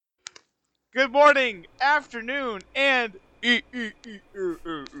Good morning, afternoon, and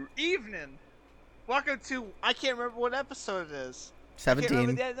evening. Welcome to, I can't remember what episode it is.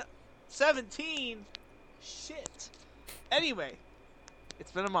 17. 17? Shit. Anyway,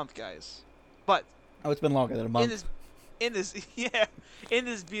 it's been a month, guys. But Oh, it's been longer than a month. in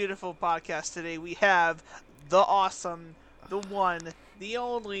this beautiful podcast today, we have the awesome, the one, the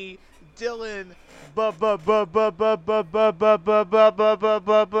only Dylan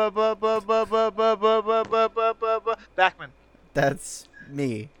Backman. That's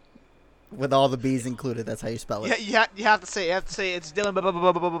me. With all the B's included. That's how you spell it. Yeah, you have to say it's Dylan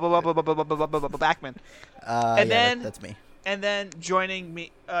Backman. That's me. And then joining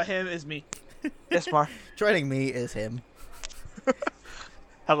me, him is me, Ismar. Joining me is him.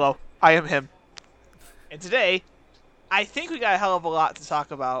 Hello, I am him. And today, I think we got a hell of a lot to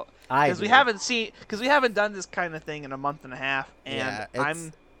talk about because we haven't done this kind of thing in a month and a half, and yeah,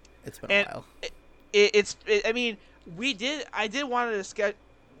 it's been a while. I did want to sketch.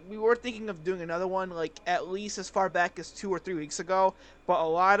 We were thinking of doing another one, like at least as far back as 2 or 3 weeks ago, but a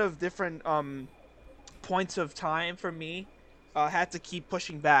lot of different points of time for me had to keep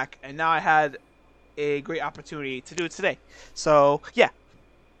pushing back, and now I had a great opportunity to do it today. So yeah,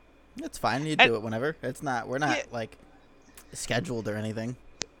 It's fine. You do it whenever. We're not like scheduled or anything.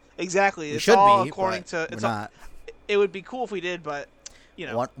 Exactly. We it's should all be, according but to. we're It's not. It would be cool if we did, but you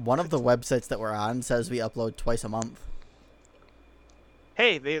know. One of the websites that we're on says we upload twice a month.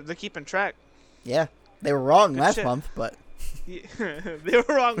 Hey, they're keeping track. Yeah, they were wrong Good last shit. month, but They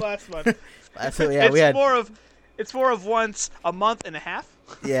were wrong last month. so yeah, we had. It's more of once a month and a half.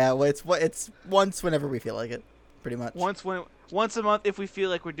 Yeah, well, it's once whenever we feel like it, pretty much. Once a month if we feel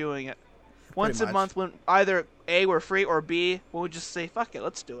like we're doing it. Once Pretty a much. month when either A, we're free, or B, we'll just say fuck it,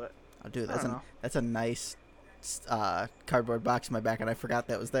 let's do it. Oh, dude, I don't know. that's a nice cardboard box in my back, and I forgot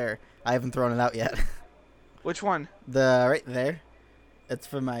that was there. I haven't thrown it out yet. Which one? The right there. It's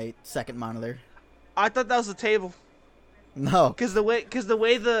for my second monitor. I thought that was the table. No. Because the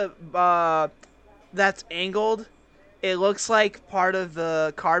way the that's angled, it looks like part of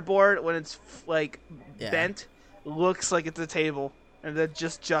the cardboard when it's bent. Looks like it's a table, and that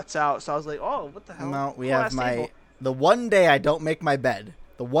just juts out. So I was like, oh, what the hell? No, we Cool have ass table. the one day I don't make my bed.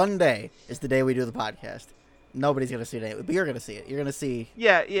 The one day is the day we do the podcast. Nobody's gonna see it, but you're gonna see it. You're gonna see.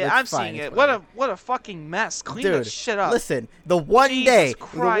 Yeah, It's I'm fine, seeing it's it. whatever. What a fucking mess. Clean Dude, that shit up. listen. The one Jesus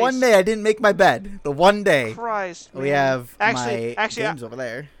Christ. day I didn't make my bed. The one day. Christ, We man. have actually, my games over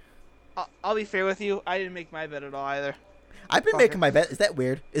there. I'll be fair with you. I didn't make my bed at all either. I've been Fucker. making my bed. Is that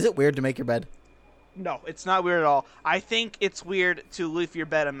weird? Is it weird to make your bed? No, it's not weird at all. I think it's weird to leave your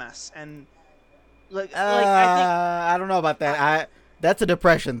bed a mess, and I don't know about that. That's a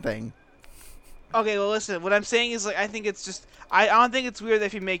depression thing. Okay, well, listen. What I'm saying is, I think it's just. I don't think it's weird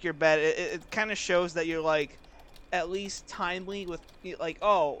if you make your bed. It kind of shows that you're at least timely with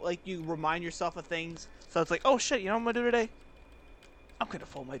you remind yourself of things. So it's like, oh shit, you know what I'm gonna do today? I'm gonna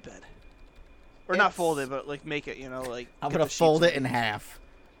fold my bed, or not fold it, but make it. I'm gonna fold it in half.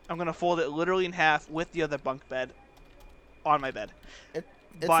 I'm gonna fold it literally in half with the other bunk bed on my bed.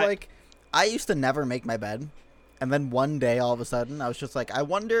 It's like I used to never make my bed, and then one day all of a sudden I was just like, I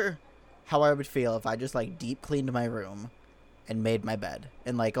wonder how I would feel if I just deep cleaned my room and made my bed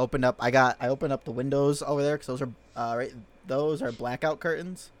and opened up. I opened up the windows over there because those are blackout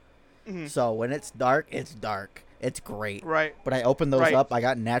curtains. Mm-hmm. So when it's dark, it's dark. It's great. Right. But I opened those Right. up. I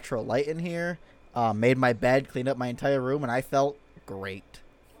got natural light in here. Made my bed, cleaned up my entire room, and I felt great.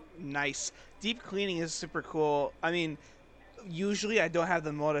 Nice. Deep cleaning is super cool. I mean, usually I don't have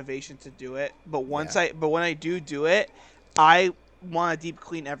the motivation to do it, but when I do it, I want to deep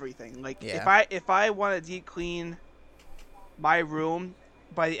clean everything. If I want to deep clean my room,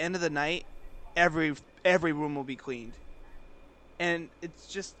 by the end of the night, every room will be cleaned. And it's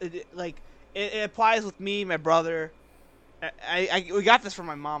just it applies with me, my brother. We got this from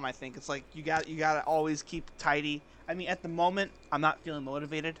my mom. I think it's you gotta always keep tidy. I mean, at the moment, I'm not feeling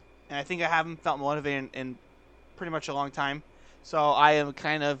motivated, and I think I haven't felt motivated in pretty much a long time. So I am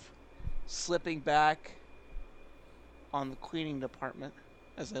kind of slipping back on the cleaning department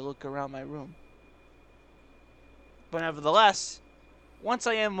as I look around my room. But nevertheless, once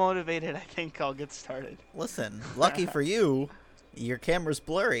I am motivated, I think I'll get started. Listen, lucky for you, your camera's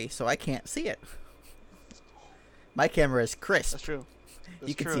blurry, so I can't see it. My camera is crisp. That's true.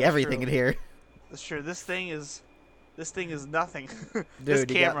 You can see everything in here. That's true. This thing is nothing. Dude, This you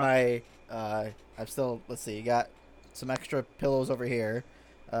camera. got my let's see, you got some extra pillows over here.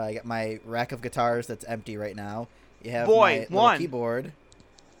 You got my rack of guitars that's empty right now. You have my little keyboard.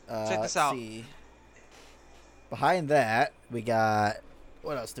 Check this Let's out. see. Behind that, we got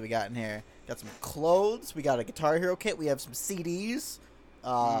What else do we got in here? Got some clothes. We got a Guitar Hero kit. We have some CDs.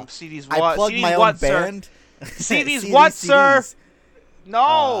 CDs I what? plugged CDs my what, own band. CDs what, sir?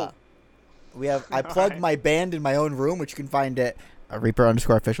 No. I plugged my band in my own room, which you can find at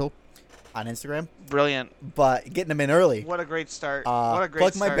Reaper_official on Instagram. Brilliant. But getting them in early. What a great start. What a great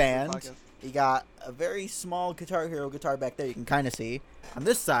plug start. my band. You got a very small Guitar Hero guitar back there. You can kind of see. On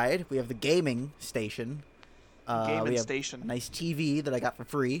this side, we have the gaming station. We have a nice TV that I got for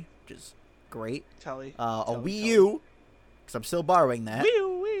free, which is great. Telly. A Wii U, because I'm still borrowing that.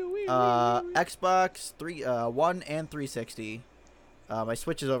 Xbox 1 and 360. My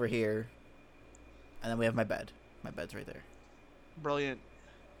Switch is over here. And then we have my bed. My bed's right there. Brilliant.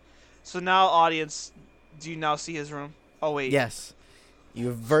 So now, audience, do you now see his room? Oh, wait. Yes.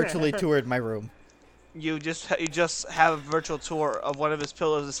 You virtually toured my room. You just have a virtual tour of one of his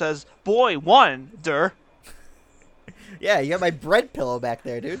pillows that says, Boy, Wonder. Yeah, you got my bread pillow back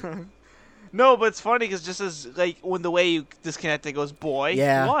there, dude. No, but it's funny because just as, like, when the way you disconnect it goes, Boy,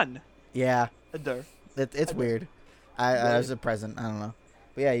 One. Yeah. It's weird. I was a present. I don't know.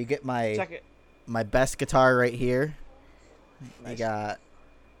 But yeah, you get my best guitar right here. Nice. You got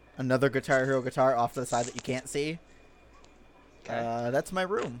another Guitar Hero guitar off to the side that you can't see. Okay. That's my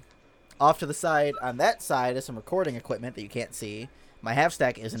room. Off to the side, on that side, is some recording equipment that you can't see. My half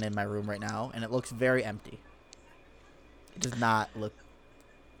stack isn't in my room right now, and it looks very empty. It does not look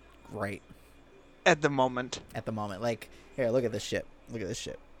right. At the moment. Like, here, look at this shit. Look at this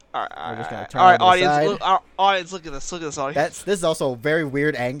shit. All right, audience, look at this. Look at this, audience. This is also a very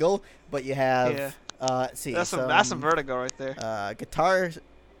weird angle, but you have... Yeah. Let's see. That's some vertigo right there. Guitar...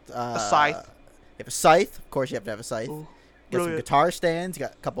 a scythe. You have a scythe. Of course, you have to have a scythe. Ooh, you got some guitar stands. You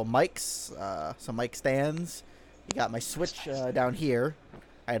got a couple mics. Some mic stands. You got my Switch down here.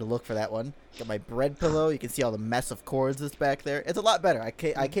 I had to look for that one. Got my bread pillow. You can see all the mess of cords that's back there. It's a lot better. I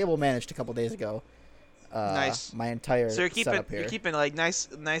cable managed a couple days ago. Nice. My entire setup here. You're keeping like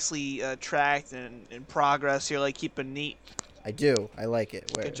nicely tracked and in progress. You're like keeping neat. I do. I like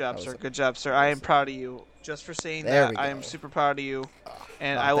it. Good job, sir. Good job, sir. I am proud of you. Just for saying that, I am super proud of you.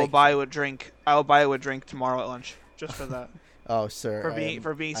 And I will buy you a drink. I will buy you a drink tomorrow at lunch. Just for that. Oh, sir.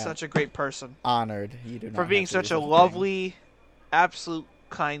 For being such a great person. Honored. You do not. For being such a lovely, absolute,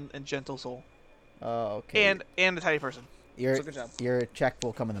 kind, and gentle soul. Oh, okay. And a tidy person. So good job. Your check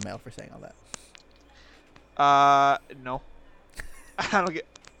will come in the mail for saying all that. No. I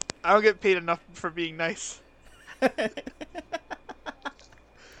don't get paid enough for being nice.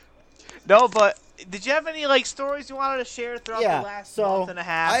 No, but did you have any like stories you wanted to share throughout the last month and a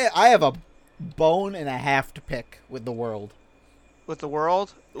half? I have a bone and a half to pick with the world. With the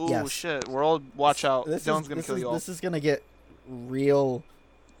world? Ooh, yes. Shit. World, watch out. Dylan's gonna kill you all. This is gonna get real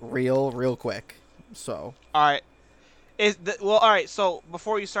quick. So. Alright. Alright, so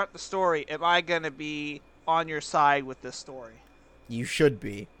before you start the story, am I gonna be on your side with this story? You should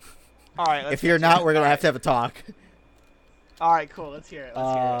be. Alright, if you're not, we're gonna have to have a talk. Alright, cool. Let's hear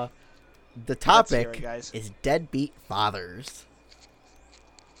it. The topic is deadbeat fathers.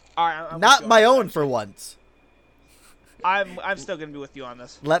 Alright, not my own for once. I'm still gonna be with you on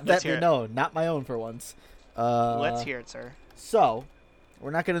this. Let that be known. Not my own for once. Let's hear it, sir. So,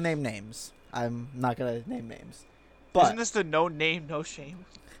 we're not gonna name names. I'm not gonna name names. But isn't this the no name, no shame?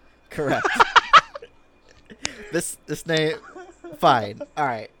 Correct. this name, fine. All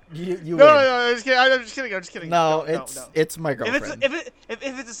right. You win. No, I'm just kidding. No, it's my girlfriend. If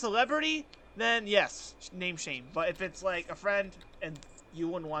it's a celebrity, then yes, name shame. But if it's like a friend and you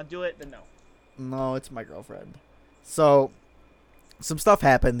wouldn't want to do it, then no. No, it's my girlfriend. So, some stuff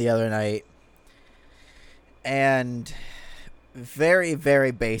happened the other night, and very,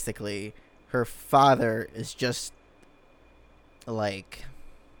 very basically, her father is just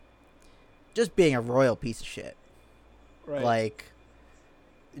being a royal piece of shit. Right. Like,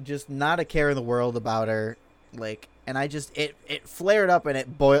 just not a care in the world about her. Like, and I just, it flared up and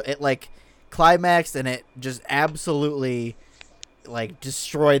it climaxed and it just absolutely,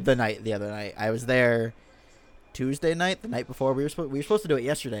 destroyed the night the other night. I was there Tuesday night, the night before. We were supposed to do it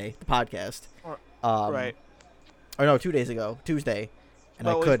yesterday, the podcast. Right. Or no, 2 days ago, Tuesday. And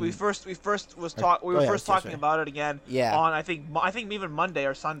I couldn't. We were talking about it again. Yeah. On I think even Monday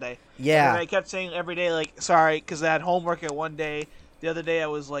or Sunday. Yeah. And I kept saying every day sorry because I had homework at one day. The other day I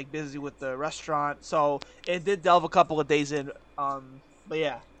was busy with the restaurant, so it did delve a couple of days in. But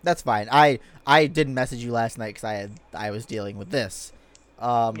yeah. That's fine. I didn't message you last night because I was dealing with this.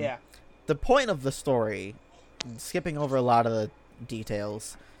 Yeah. The point of the story, skipping over a lot of the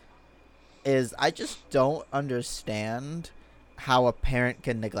details, is I just don't understand how a parent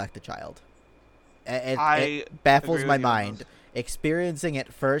can neglect a child. It baffles my mind. experiencing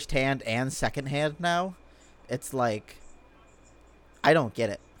it firsthand and secondhand now, it's like I don't get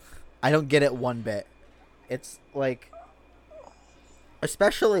it. I don't get it one bit. It's like,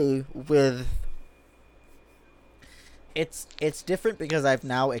 especially with it's different because I've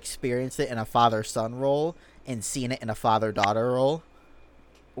now experienced it in a father-son role and seen it in a father-daughter role,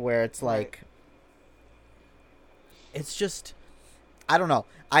 where it's like, Right. it's just, I don't know.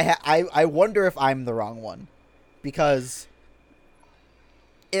 I wonder if I'm the wrong one, because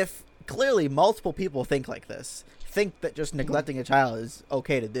if clearly multiple people think like this, think that just neglecting a child is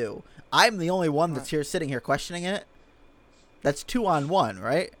okay to do. I'm the only one that's here sitting here questioning it. That's 2-on-1,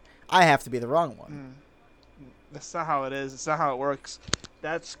 right? I have to be the wrong one. That's not how it is. It's not how it works.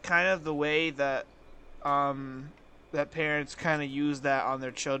 That's kind of the way that that parents kind of use that on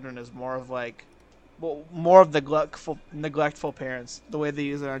their children, as more of like, well, more of the neglectful parents. The way they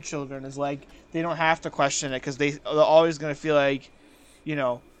use it on children is like they don't have to question it because they're always gonna feel like, you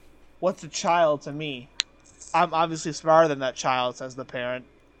know, what's a child to me? I'm obviously smarter than that child, says the parent.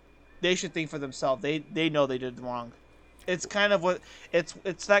 They should think for themselves. They know they did wrong. It's kind of what it's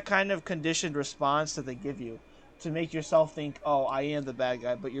that kind of conditioned response that they give you to make yourself think, oh, I am the bad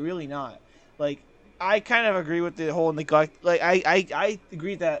guy, but you're really not. Like, I kind of agree with the whole neglect. Like, I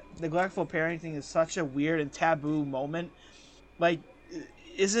agree that neglectful parenting is such a weird and taboo moment. Like,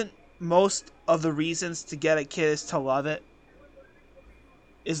 isn't most of the reasons to get a kid is to love it?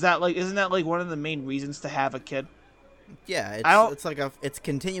 Isn't that like one of the main reasons to have a kid? Yeah, I don't. it's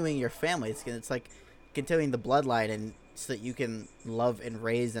continuing your family. It's like continuing the bloodline, and so that you can love and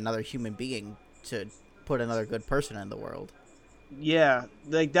raise another human being to put another good person in the world. Yeah,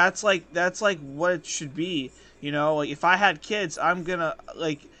 like that's like what it should be. You know, like if I had kids, I'm gonna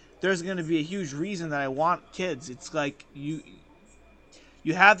like. There's gonna be a huge reason that I want kids. It's like you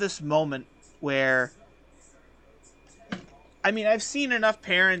have this moment where, I mean, I've seen enough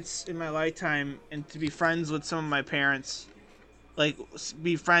parents in my lifetime, and to be friends with some of my parents, like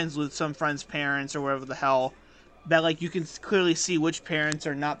be friends with some friends' parents or whatever the hell, that like you can clearly see which parents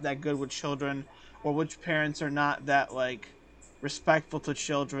are not that good with children, or which parents are not that like respectful to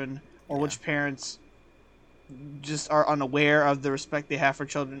children, or Yeah. which parents just are unaware of the respect they have for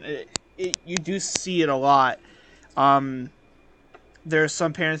children. You do see it a lot. Um, there's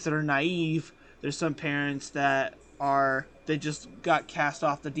some parents that are naive. There's some parents that are they just got cast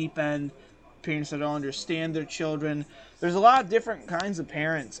off the deep end. Parents that don't understand their children. There's a lot of different kinds of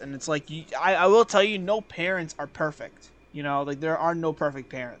parents, and it's like I will tell you, no parents are perfect. You know, like there are no perfect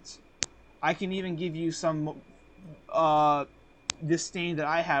parents. I can even give you some disdain that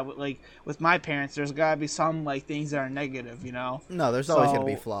I have with with my parents. There's gotta be some like things that are negative. You know, No, there's always gonna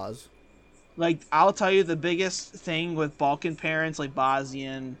be so flaws. like I'll tell you the biggest thing with Balkan parents, like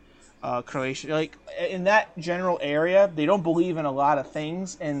Bosnian, Croatian, like in that general area, they don't believe in a lot of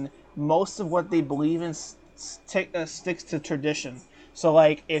things, and most of what they believe in sticks to tradition. So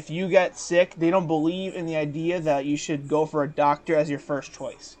like if you get sick, they don't believe in the idea that you should go for a doctor as your first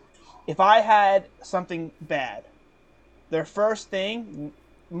choice. If I had something bad, their first thing,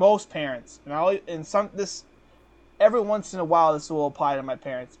 most parents, and this every once in a while this will apply to my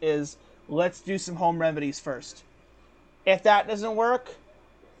parents, is let's do some home remedies first. If that doesn't work,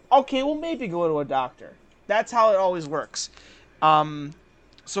 okay, we'll maybe go to a doctor. That's how it always works. Um,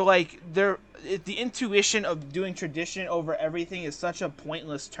 so like the intuition of doing tradition over everything is such a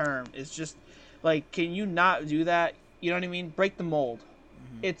pointless term. It's just like, can you not do that? You know what I mean? Break the mold.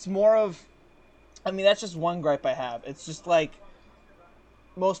 Mm-hmm. It's more of, I mean, that's just one gripe I have. It's just like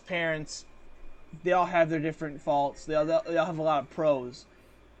most parents, they all have their different faults. They all have a lot of pros.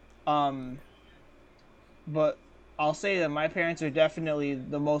 Um, but I'll say that my parents are definitely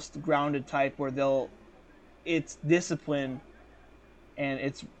the most grounded type, where it's discipline and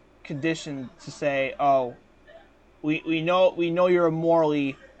it's conditioned to say, oh, we know you're a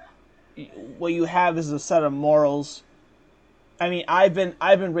morally, what you have is a set of morals. I mean, I've been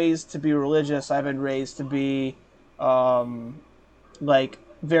raised to be religious. I've been raised to be, like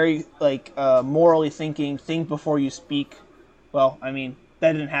very like morally thinking. Think before you speak. Well, I mean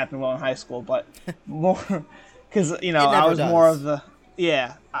that didn't happen well in high school, but more because It I never was more of does. the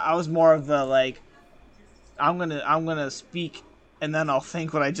yeah I was more of the like I'm gonna speak and then I'll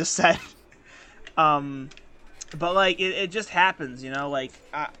think what I just said. Um, but like it just happens, you know. Like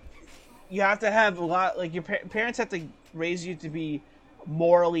you have to have a lot. Like your parents have to raise you to be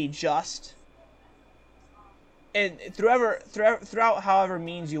morally just, and throughout however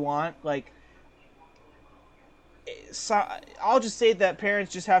means you want. Like, so, I'll just say that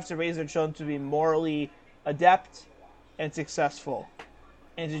parents just have to raise their children to be morally adept and successful,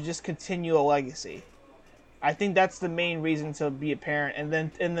 and to just continue a legacy. I think that's the main reason to be a parent,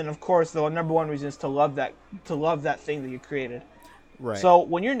 and then of course the number one reason is to love that thing that you created. Right. So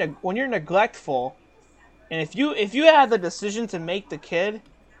when you're neglectful, and if you had the decision to make the kid,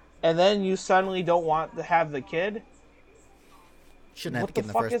 and then you suddenly don't want to have the kid, Shouldn't have what the the kid in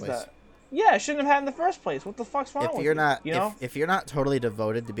the fuck first is place. that? Yeah, I shouldn't have had in the first place. What the fuck's wrong If with you're you? not You know? if you're not totally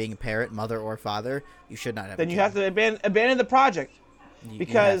devoted to being a parent, mother or father, you should not have. Then a you kid. have to abandon the project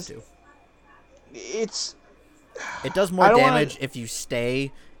because you have to. it's. It does I more don't damage wanna, if you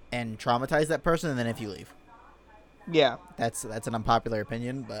stay and traumatize that person than if you leave. Yeah. That's an unpopular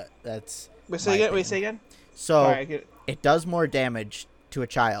opinion, but that's Wait, my say again. Wait, opinion. say again. So Sorry. it does more damage to a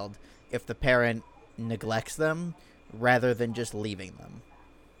child if the parent neglects them rather than just leaving them.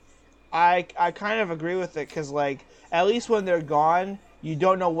 I kind of agree with it because like at least when they're gone, you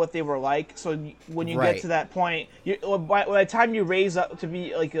don't know what they were like. So when you get Right. to that point, by the time you raise up to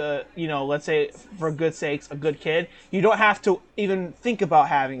be like a let's say for good sakes a good kid, you don't have to even think about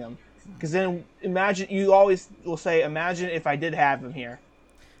having them. Because then imagine you always will say, imagine if I did have him here,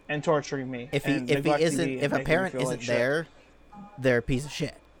 and torturing me and If he neglecting isn't me and if a making me parent feel isn't like shit. there, they're a piece of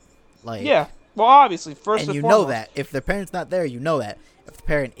shit. Yeah. Like, Well, obviously, first and and you foremost. know that if the parent's not there, you know that if the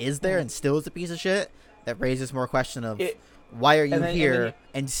parent is there and still is a piece of shit, that raises more question of why are you here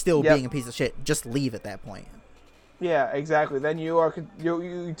and still being a piece of shit? Just leave at that point. Yeah, exactly. Then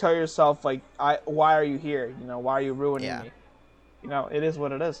you tell yourself like, why are you here? Why are you ruining me? It is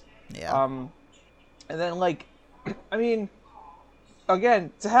what it is. Yeah. And then like, I mean,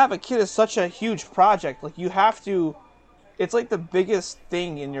 again, to have a kid is such a huge project. Like you have to, it's like the biggest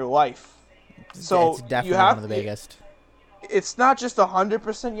thing in your life. So it's definitely you have one of the biggest. It's not just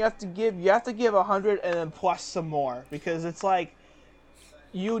 100% you have to give. You have to give 100 and then plus some more because it's like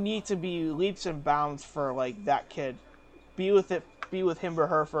you need to be leaps and bounds for like that kid. Be with him or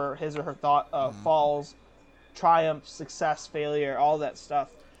her for his or her falls, triumph, success, failure, all that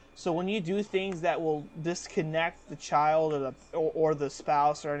stuff. So when you do things that will disconnect the child or the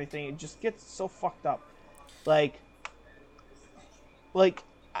spouse or anything, it just gets so fucked up. Like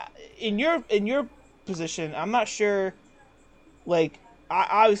in your position, I'm not sure. Like,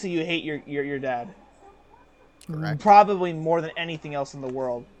 obviously, you hate your dad. Correct. Probably more than anything else in the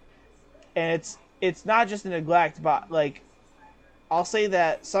world. And it's not just a neglect, but like, I'll say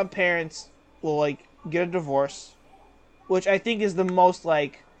that some parents will like get a divorce, which I think is the most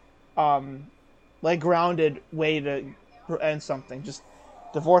like grounded way to end something. Just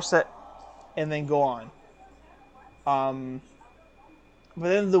divorce it, and then go on. But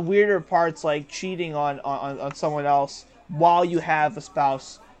then the weirder parts, like cheating on someone else while you have a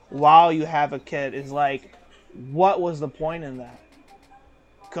spouse, while you have a kid, is like, what was the point in that?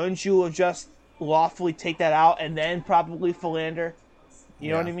 Couldn't you have just lawfully take that out and then probably philander?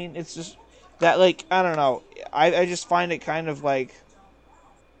 You know what I mean? It's just that, like, I don't know. I just find it kind of like,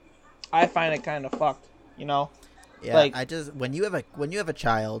 I find it kind of fucked, Yeah, like, when you have a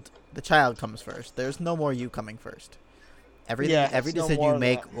child, the child comes first. There's no more you coming first. Every decision you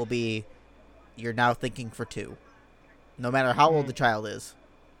make will be, you're now thinking for two. No matter how old the child is.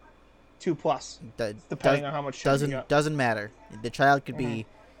 2+. Depending on how much shit you got. Doesn't matter. The child could be,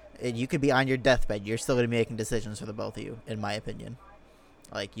 you could be on your deathbed. You're still going to be making decisions for the both of you, in my opinion.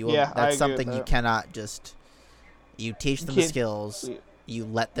 Like, that's something you cannot just, you teach them the skills, you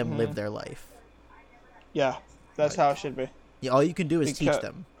let them live their life. Yeah, that's how it should be. All you can do is teach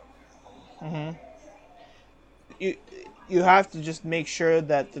them. You have to just make sure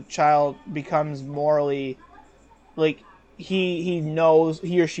that the child becomes morally, like, he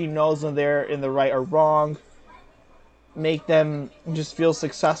or she knows when they're in the right or wrong. Make them just feel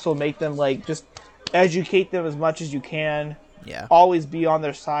successful. Make them like just educate them as much as you can. Yeah. Always be on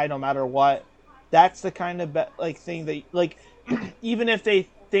their side no matter what. That's the kind of thing that, like, even if they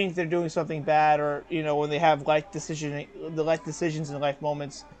think they're doing something bad, or when they have life decisions and life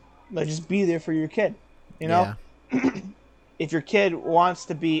moments, like, just be there for your kid. Yeah. If your kid wants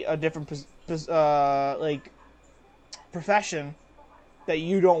to be a different profession that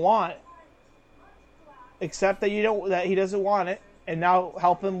you don't want, accept that he doesn't want it, and now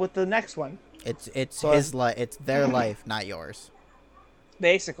help him with the next one. It's his life. It's their life, not yours.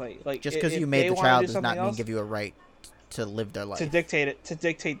 Basically, like, just because you made the child does not mean give you a right to live their life. To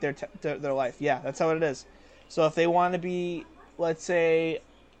dictate their life. Yeah, that's how it is. So if they want to be, let's say,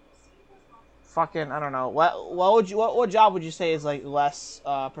 fucking, I don't know, what job would you say is like less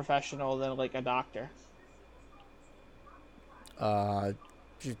professional than like a doctor?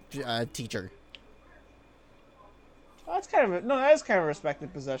 Teacher. That's kind of a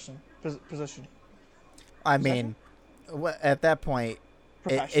respected position. I mean, at that point,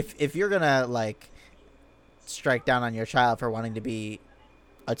 if you're gonna like strike down on your child for wanting to be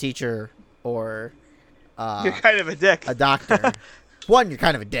a teacher or you're kind of a dick. a doctor. One, you're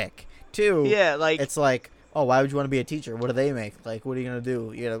kind of a dick. Two, yeah, like it's like, oh, why would you want to be a teacher? What do they make? Like, what are you gonna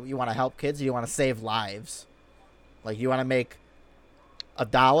do? You want to help kids? Or you want to save lives? Like, you want to make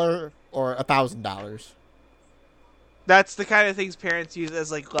 $1 or $1,000? that's the kind of things parents use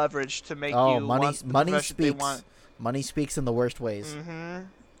as like leverage to make you money want the money profession they speaks. want. Money speaks in the worst ways. Mm-hmm.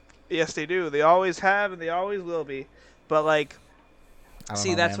 Yes, they do. They always have, and they always will be. But like,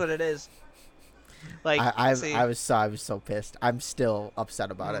 see, that's what it is. Like, I was so pissed. I'm still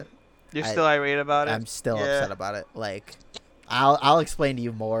upset about it. You're still irate about it. I'm still upset about it. Like, I'll explain to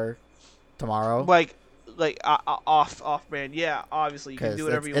you more tomorrow. Like off brand. Yeah, obviously you can do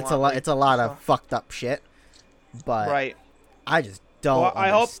whatever you want. It's a lot of fucked up shit. But right. I just don't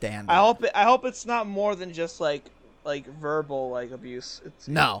understand. I hope it's not more than just like verbal like abuse. It's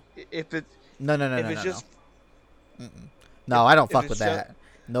no. If it no. If no, it's just no, I don't fuck with that.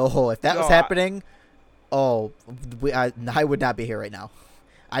 No, if that was happening, I would not be here right now.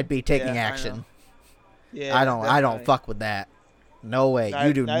 I'd be taking action. I don't fuck with that. No way.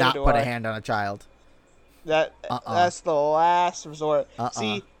 You do not put a hand on a child. That's the last resort.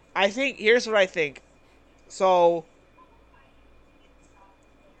 See, I think here's what I think. So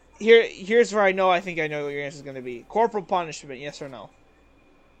here's where I think I know what your answer is going to be. Corporal punishment, yes or no?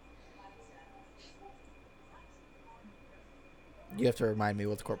 You have to remind me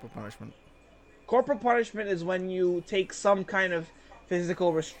what's corporal punishment. Corporal punishment is when you take some kind of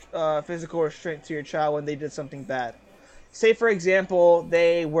physical restraint to your child when they did something bad. Say, for example,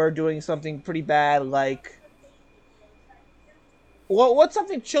 they were doing something pretty bad, like what's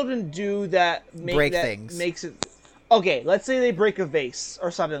something children do that break things makes it okay? Let's say they break a vase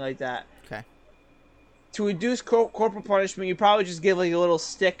or something like that. Okay. To reduce corporal punishment, you probably just give like a little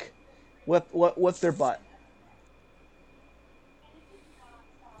stick with their butt.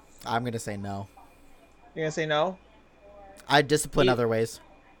 I'm gonna say no. You're gonna say no? I discipline other ways.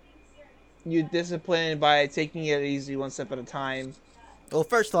 You discipline by taking it easy, one step at a time. Well,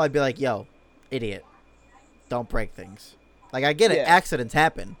 first of all, I'd be like, "Yo, idiot, don't break things." Like, I get it. Accidents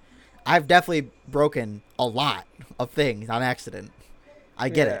happen. I've definitely broken a lot of things on accident. I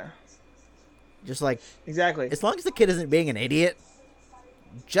get it. Just like exactly. As long as the kid isn't being an idiot,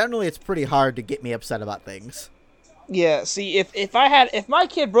 generally it's pretty hard to get me upset about things. Yeah, see, if my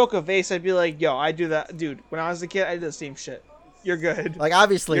kid broke a vase, I'd be like, yo, I do that. Dude, when I was a kid, I did the same shit. You're good. Like,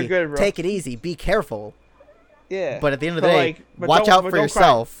 obviously, you're good, bro. Take it easy. Be careful. Yeah. But at the end of the day, watch out for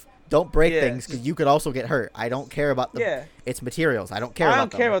yourself. Cry. Don't break things, because you could also get hurt. I don't care about its materials. I don't care about them. I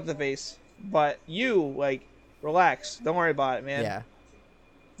don't care about the vase. But you, like, relax. Don't worry about it, man. Yeah.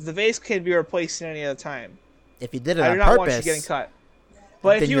 The vase can be replaced at any other time. If you did it on purpose, I do not want you getting cut.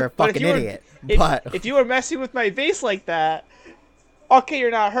 But then you're a fucking idiot. If you were messing with my vase like that, okay, you're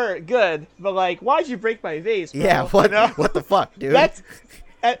not hurt. Good. But, like, why'd you break my vase, bro? Yeah, what the fuck, dude? That's...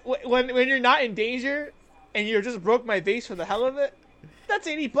 when you're not in danger and you just broke my vase for the hell of it, that's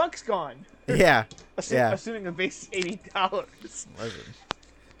 $80 gone. Yeah. Assuming a vase is $80.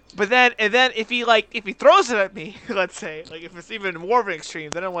 But then if he throws it at me, let's say, like if it's even more of an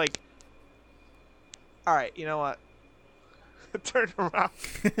extreme, then I'm like, all right, you know what? Turn around.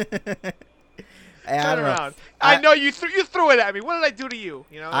 Turn around. I know you threw it at me. What did I do to you?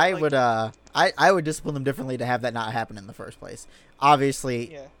 You know. I would discipline them differently to have that not happen in the first place.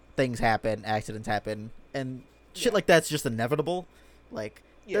 Obviously, things happen, accidents happen, and shit like that's just inevitable. Like,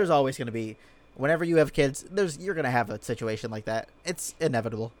 there's always going to be, whenever you have kids, you're going to have a situation like that. It's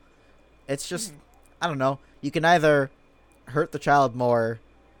inevitable. It's just, I don't know. You can either hurt the child more,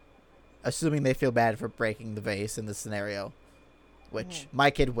 assuming they feel bad for breaking the vase in this scenario, which my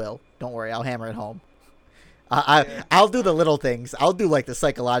kid will. Don't worry, I'll hammer it home. I'll do the little things. I'll do, like, the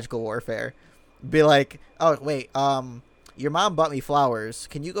psychological warfare. Be like, oh, wait, your mom bought me flowers.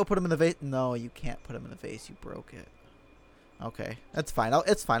 Can you go put them in the vase? No, you can't put them in the vase. You broke it. Okay, that's fine.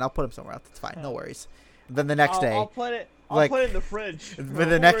 It's fine. I'll put them somewhere else. It's fine. No worries. And then the next day, I'll put it in the fridge. But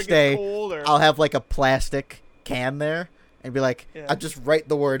the next day, I'll have like a plastic can there and be like, I'll just write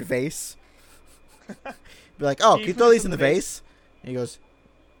the word vase. Be like, oh, can you throw these in the vase? And he goes,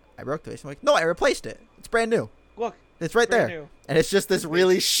 I broke the vase. I'm like, no, I replaced it. It's brand new. Look, it's right there. New. And it's just this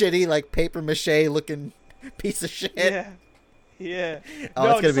really shitty, like, paper mache looking piece of shit. Yeah. Oh,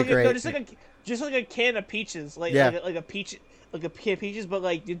 no, it's gonna be great. Just like a can of peaches, like a peach. Like a can of peaches, but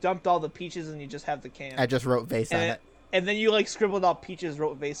like you dumped all the peaches and you just have the can. I just wrote vase on it. And then you like scribbled out peaches,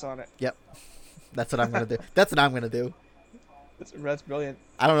 wrote vase on it. Yep. That's what I'm gonna do. That's brilliant.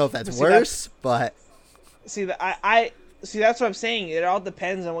 I don't know if that's worse, but see that I See, that's what I'm saying. It all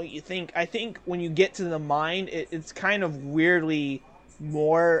depends on what you think. I think when you get to the mind, it's kind of weirdly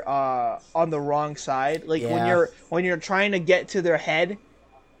more on the wrong side. Like when you're trying to get to their head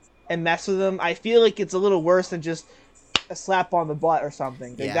and mess with them, I feel like it's a little worse than just a slap on the butt or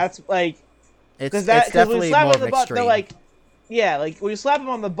something. Like, that's like it's definitely when you slap more on the butt, they're like, yeah, like when you slap them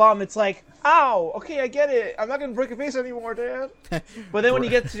on the bum, it's like, ow, okay, I get it. I'm not gonna break a face anymore, Dad. But then when you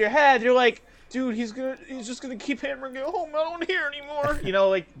get to your head, you're like, dude, he's just gonna keep hammering it home. I don't want to hear anymore. You know,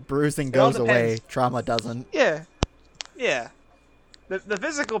 like bruising goes away, trauma doesn't. Yeah. The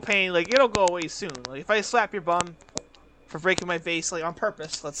physical pain, like, it'll go away soon. Like, if I slap your bum for breaking my face, like on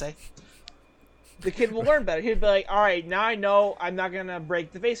purpose, let's say, the kid will learn better. He'll be like, all right, now I know I'm not gonna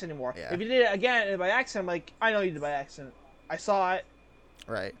break the face anymore. Yeah. If you did it again by accident, I'm like, I know you did it by accident. I saw it.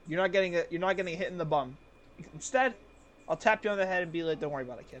 Right. You're not getting it. You're not getting hit in the bum. Instead, I'll tap you on the head and be like, don't worry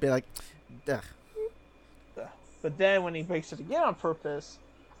about it, kid. Be like, ugh. But then when he breaks it again on purpose,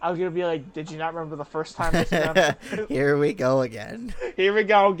 I was gonna be like, did you not remember the first time this happened? Here we go again. Here we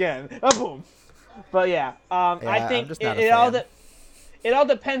go again. Boom. But yeah, I think it all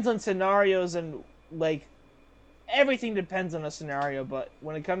depends on scenarios, and like everything depends on a scenario. But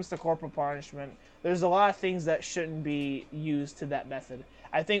when it comes to corporal punishment, there's a lot of things that shouldn't be used to that method.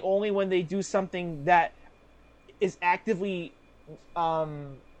 I think only when they do something that is actively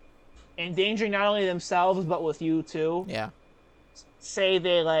endangering not only themselves but with you too. Yeah. Say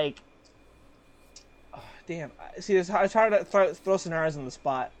they like, oh, damn. See, it's hard to throw scenarios on the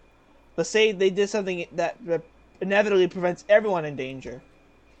spot. But say they did something that inevitably prevents everyone in danger.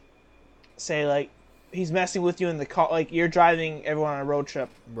 Say like he's messing with you in the car, like you're driving everyone on a road trip,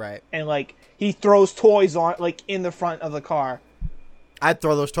 right? And like he throws toys on, like in the front of the car. I'd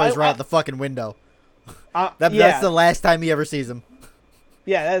throw those toys right out the fucking window. That's the last time he ever sees them.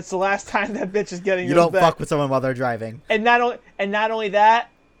 Yeah, that's the last time that bitch is getting. You don't fuck with someone while they're driving. And not only that,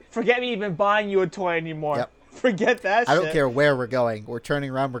 forget me even buying you a toy anymore. Yep. Forget that. I don't care where we're going. We're turning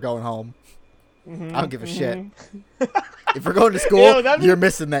around. We're going home. Mm-hmm, I don't give a shit. If we're going to school, you're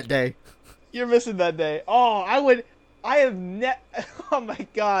missing that day. You're missing that day. Oh, oh my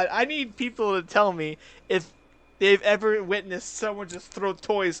god! I need people to tell me if they've ever witnessed someone just throw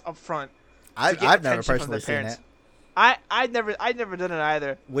toys up front. I've never personally seen it. I'd never done it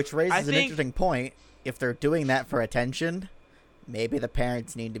either. Which raises an interesting point. If they're doing that for attention, maybe the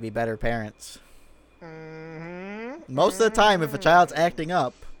parents need to be better parents. Most of the time, if a child's acting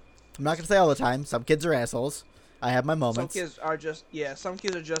up, I'm not gonna say all the time. Some kids are assholes. I have my moments. Some kids are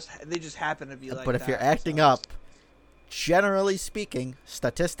they just happen to be like that. But if you're acting up, generally speaking,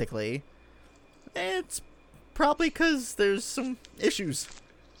 statistically, it's probably because there's some issues.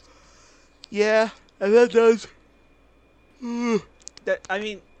 Yeah, and that does. I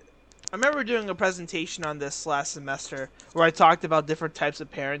mean, I remember doing a presentation on this last semester where I talked about different types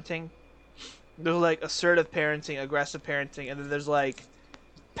of parenting. There's like assertive parenting, aggressive parenting, and then there's like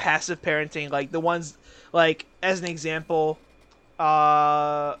passive parenting, like the ones, like as an example,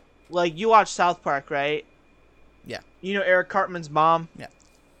 like you watch South Park, right? Yeah. You know Eric Cartman's mom? Yeah.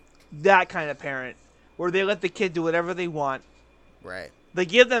 That kind of parent, where they let the kid do whatever they want. Right. They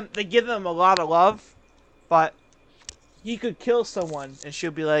give them a lot of love, but he could kill someone, and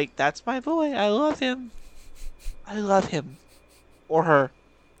she'll be like, "That's my boy. I love him. I love him," or her,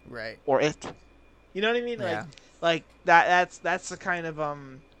 right, or it. You know what I mean? Yeah. Like that. That's the kind of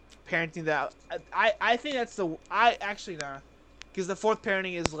parenting that I think that's the actually not, because the fourth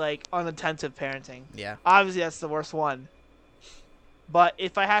parenting is like unattentive parenting. Yeah. Obviously, that's the worst one. But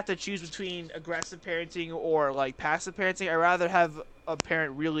if I have to choose between aggressive parenting or like passive parenting, I'd rather have a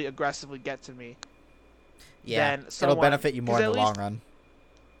parent really aggressively get to me. Yeah, it'll benefit you more in the long run.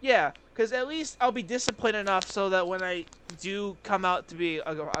 Yeah, because at least I'll be disciplined enough so that when I do come out to be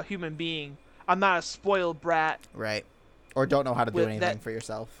a human being, I'm not a spoiled brat. Right. Or don't know how to do anything for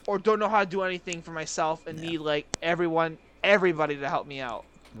yourself. Or don't know how to do anything for myself and need like everybody to help me out.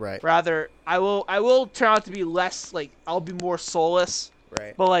 Right. Rather, I will turn out to be less, like, I'll be more soulless.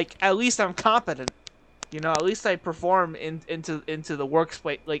 Right. But like, at least I'm competent. You know, at least I perform into the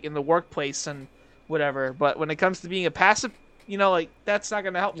workplace, like in the workplace and whatever. But when it comes to being a passive, you know, like, that's not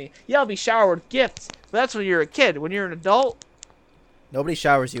gonna help me. Yeah, I'll be showered with gifts, but that's when you're a kid. When you're an adult, nobody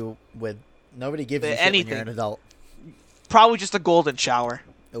showers you with. Nobody gives you anything when you're an adult. Probably just a golden shower.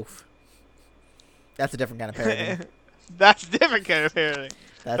 Oof. That's a different kind of parenting. That's a different kind of parenting.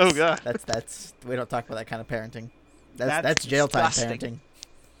 Oh god. That's we don't talk about that kind of parenting. That's jail time parenting.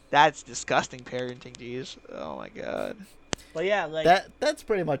 That's disgusting parenting, geez. Oh my god. But yeah, like that's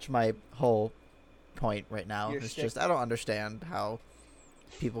pretty much my whole point right now. It's just I don't understand how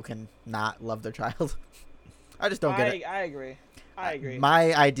people can not love their child. I just don't get it. I agree. I agree.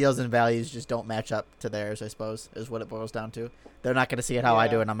 My ideals and values just don't match up to theirs, I suppose, is what it boils down to. They're not going to see it how I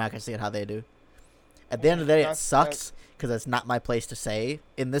do, and I'm not going to see it how they do. At the end of the day, it sucks because it's not my place to say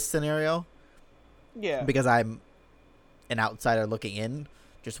in this scenario. Yeah. Because I'm an outsider looking in,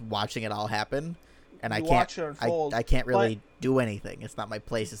 just watching it all happen, and I can't really do anything. It's not my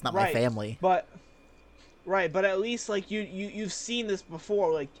place. It's not my family. But at least like you've seen this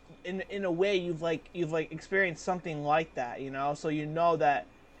before. Like in a way, you've experienced something like that. You know, so you know that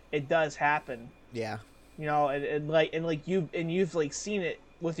it does happen. Yeah. You know, and you've like seen it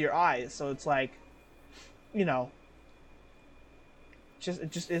with your eyes. So it's like, you know,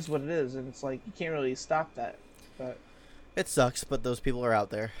 it just is what it is, and it's like you can't really stop that. But it sucks, but those people are out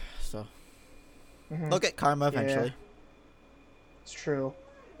there, so they'll get karma eventually. Yeah. It's true,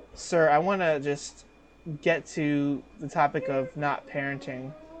 sir. I want to just get to the topic of not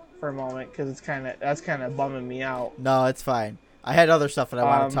parenting for a moment because that's kind of bumming me out. No, it's fine. I had other stuff that I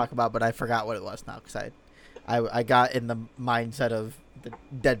wanted to talk about, but I forgot what it was now because I got in the mindset of the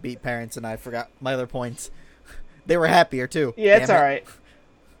deadbeat parents and I forgot my other points. They were happier too. Yeah, it's all right.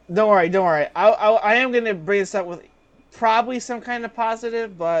 Don't worry. I am gonna bring this up with probably some kind of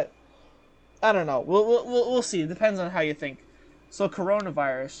positive, but I don't know. We'll see. It depends on how you think. So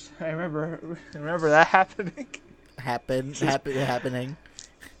coronavirus. I remember that happening. Happening.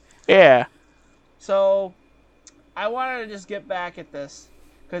 Yeah. So I wanted to just get back at this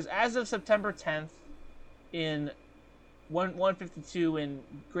because as of September 10th, in 1:52 in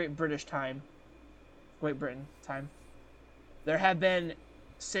Great Britain time, there have been,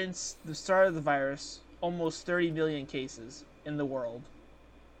 since the start of the virus, almost 30 million cases in the world.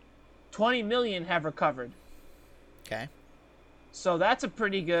 20 million have recovered. Okay. So that's a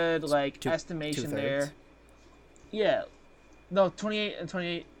pretty good estimation there. Yeah. No,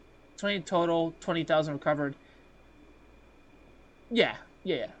 28 total, 20,000 recovered. Yeah.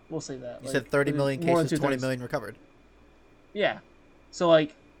 We'll say that. You said 30 million cases, 20 million recovered. Yeah. So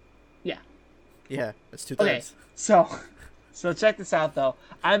yeah. Yeah, that's 2/3. Okay, so check this out though.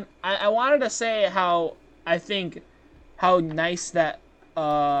 I wanted to say how nice that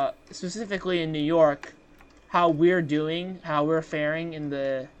specifically in New York, how we're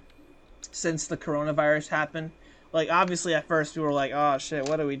faring since the coronavirus happened. Like obviously at first we were like, oh shit,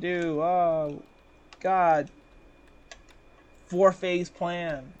 what do we do? Oh God. 4-phase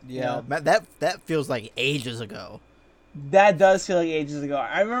plan. Yeah, you know? that feels like ages ago. That does feel like ages ago.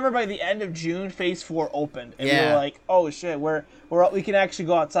 I remember by the end of June, Phase 4 opened, and we were like, "Oh shit, we can actually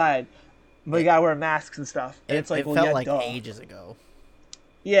go outside, but we gotta wear masks and stuff." And it felt like ages ago.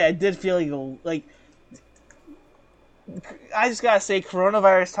 Yeah, it did feel like. I just gotta say,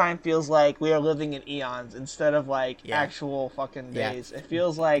 coronavirus time feels like we are living in eons instead of actual fucking days. It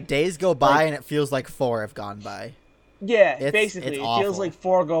feels like days go by and it feels like 4 have gone by. Yeah, basically, it feels like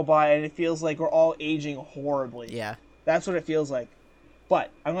 4 go by, and it feels like we're all aging horribly. Yeah. That's what it feels like. But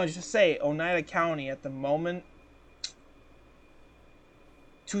I'm going to just say, Oneida County at the moment,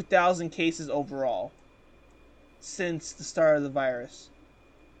 2,000 cases overall since the start of the virus.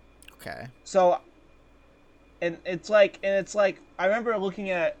 Okay. So, and it's like, I remember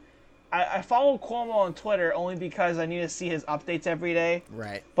looking at, I follow Cuomo on Twitter only because I need to see his updates every day.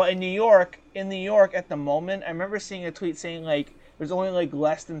 Right. But in New York at the moment, I remember seeing a tweet saying there's only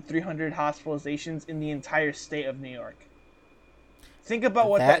less than 300 hospitalizations in the entire state of New York. Think about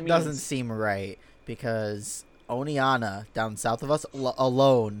what that means. That doesn't seem right because Oneida, down south of us,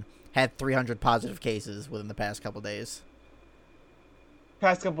 alone had 300 positive cases within the past couple days.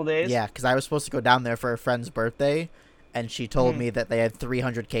 Past couple days? Yeah, because I was supposed to go down there for a friend's birthday, and she told me that they had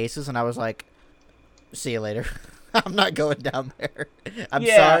 300 cases, and I was like, see you later. I'm not going down there. I'm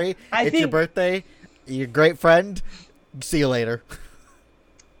sorry. It's your birthday. You're a great friend. See you later.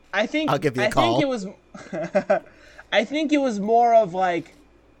 I'll give you a call. I think it was more of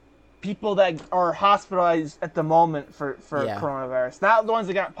people that are hospitalized at the moment for coronavirus. Not the ones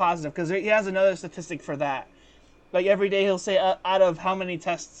that got positive, because he has another statistic for that. Every day he'll say out of how many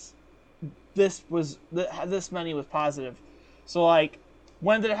tests this many was positive. So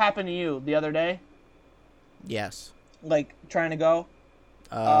when did it happen to you? The other day? Yes. Trying to go?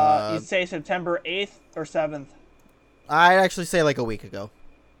 You'd say September 8th or 7th? I'd actually say a week ago.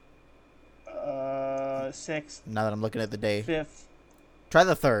 6th. Now that I'm looking at the day. 5th. Try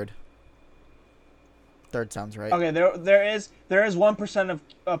the 3rd. 3rd sounds right. Okay, there is 1%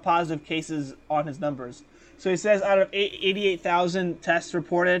 of positive cases on his numbers. So he says out of 88,000 tests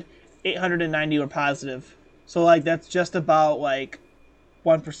reported, 890 were positive. So that's just about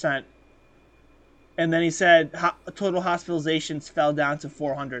 1%. And then he said total hospitalizations fell down to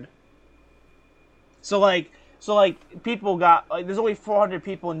 400. So So like people got like there's only 400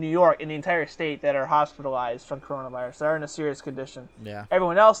 people in New York in the entire state that are hospitalized from coronavirus. They're in a serious condition. Yeah.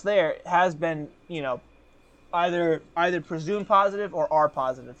 Everyone else there has been, either presumed positive or are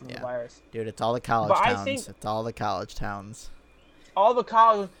positive from the virus. Dude, it's all the college towns. It's all the college towns. All the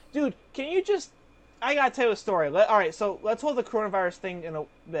college. Dude, can you just? I gotta tell you a story. All right, so let's hold the coronavirus thing in a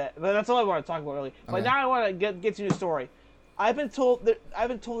bit. That's all I want to talk about, really. Okay. But now I want to get to the story. I've been told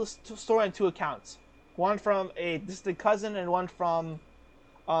this story on two accounts. One from a distant cousin and one from,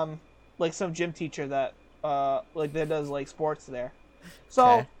 like some gym teacher that that does like sports there. So.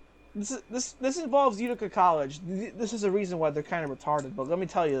 Okay. This involves Utica College. This is a reason why they're kind of retarded, but let me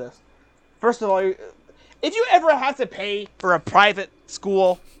tell you this. First of all, if you ever have to pay for a private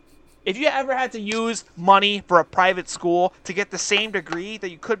school, if you ever had to use money for a private school to get the same degree that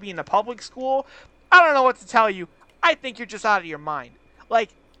you could be in a public school, I don't know what to tell you. I think you're just out of your mind.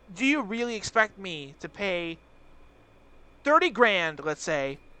 Like, do you really expect me to pay $30,000, let's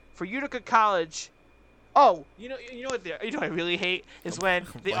say, for Utica College? Oh, you know what I really hate is when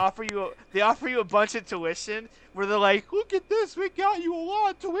they offer you a bunch of tuition where they're like, look at this, we got you a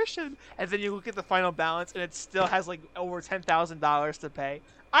lot of tuition, and then you look at the final balance and it still has like over $10,000 to pay.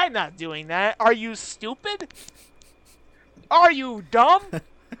 I'm not doing that. Are you stupid? Are you dumb?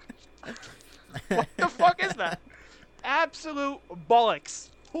 What the fuck is that? Absolute bollocks.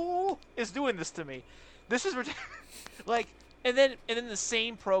 Who is doing this to me? This is ridiculous. Like, and then the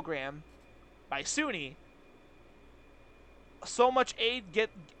same program by SUNY, so much aid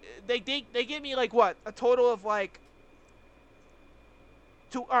they give me like what, a total of like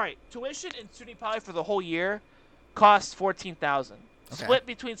tuition in SUNY Poly for the whole year costs $14,000, split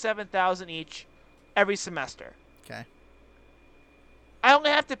between $7,000 each every semester. Okay. I only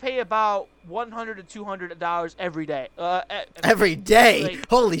have to pay about $100 to $200 every day. Every day? Like,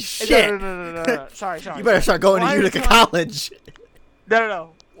 holy shit! No. Sorry. You better start going to Utica College.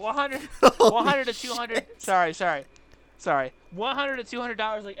 No. 100 to 200. Sorry. $100 to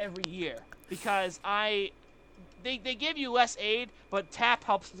 $200 like every year because they give you less aid, but TAP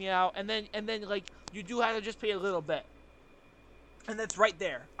helps me out, and then like you do have to just pay a little bit, and that's right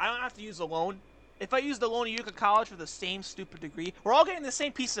there. I don't have to use a loan. If I use the loan at Utica College for the same stupid degree, we're all getting the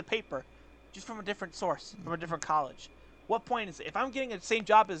same piece of paper, just from a different source, from a different college. What point is it? If I'm getting the same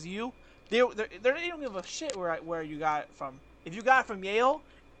job as you, they don't give a shit where you got it from. If you got it from Yale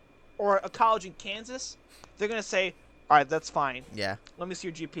or a college in Kansas, they're gonna say, all right, that's fine. Yeah. Let me see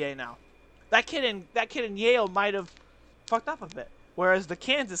your GPA now. That kid in Yale might have fucked up a bit, whereas the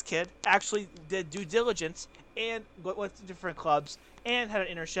Kansas kid actually did due diligence and went to different clubs and had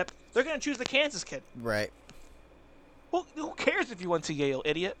an internship. They're gonna choose the Kansas kid. Right. Well, who cares if you went to Yale,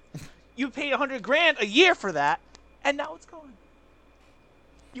 idiot? You paid $100,000 a year for that, and now it's gone.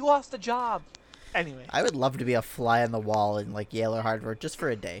 You lost a job. Anyway. I would love to be a fly on the wall in like Yale or Harvard just for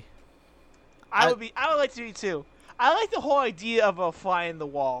a day. I would like to be too. I like the whole idea of a fly in the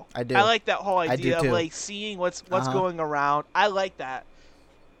wall. I do. I like that whole idea of too. like seeing what's going around. I like that.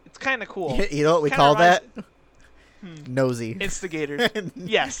 It's kind of cool. You know what we call that? Nosy. Instigators.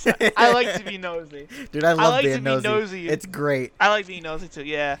 Yes. I like to be nosy. Dude, I love being nosy. It's great. I like being nosy too.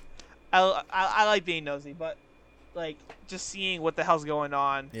 Yeah. I like being nosy, but like just seeing what the hell's going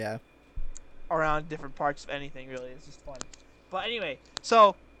on. Yeah. Around different parts of anything really is just fun. But anyway,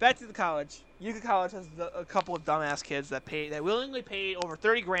 so back to the college. Utica College has a couple of dumbass kids that willingly paid over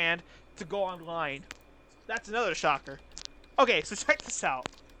 $30,000 to go online. That's another shocker. Okay, so check this out.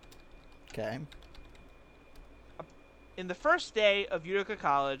 Okay. In the first day of Utica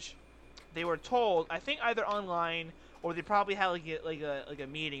College, they were told, I think either online or they probably had like a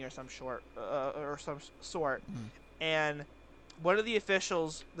meeting or some sort, and one of the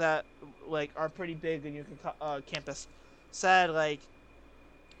officials that like are pretty big in Utica campus said like,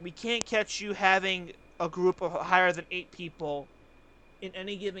 we can't catch you having a group of higher than 8 people in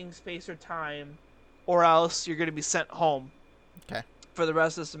any given space or time, or else you're going to be sent home. Okay. For the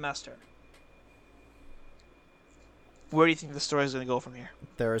rest of the semester. Where do you think the story is going to go from here?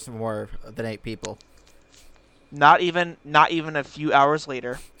 There is more than 8 people. Not even a few hours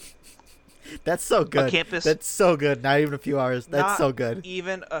later. That's so good. That's so good. Not even a few hours. That's so good. Not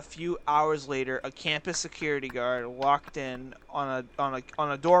even a few hours later, a campus security guard walked in on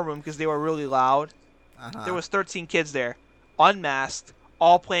a dorm room because they were really loud. Uh-huh. There was 13 kids there, unmasked,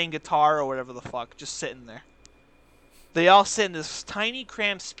 all playing guitar or whatever the fuck, just sitting there. They all sit in this tiny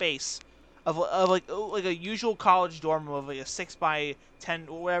cramped space of like a usual college dorm room of like a 6x10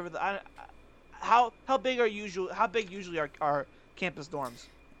 or whatever. How big usually are campus dorms?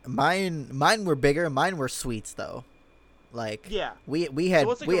 Mine were bigger. Mine were suites though. Like yeah, we had so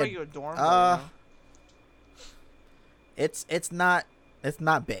what's like we a had, regular dorm? It's not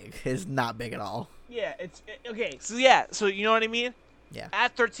big. It's not big at all. Yeah, okay. So you know what I mean? Yeah.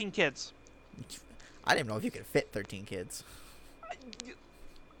 Add 13 kids. I didn't know if you could fit 13 kids.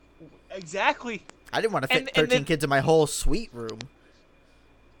 Exactly. I didn't want to fit 13 kids in my whole suite room.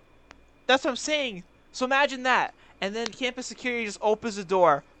 That's what I'm saying. So imagine that. And then campus security just opens the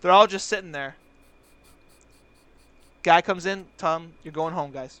door. They're all just sitting there. Guy comes in, tell him, you're going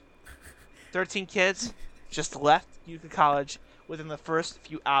home, guys. 13 kids just left Utica College within the first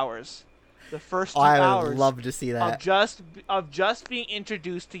few hours. The first 2 hours. I would love to see that. Of just being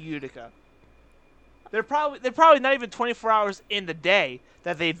introduced to Utica. They're probably not even 24 hours in the day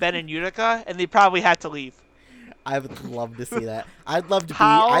that they've been in Utica, and they probably had to leave. I would love to see that. I'd love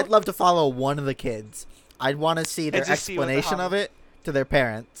to follow one of the kids. I'd want to see their explanation of it to their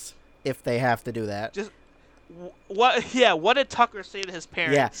parents if they have to do that. What did Tucker say to his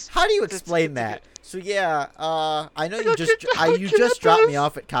parents? Yeah. How do you explain that? So yeah, I know you just dropped me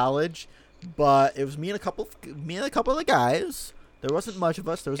off at college, but it was me and a couple of the guys. There wasn't much of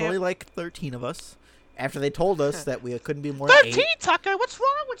us. There was only like 13 of us. After they told us that we couldn't be more than 8. 13, Tucker? What's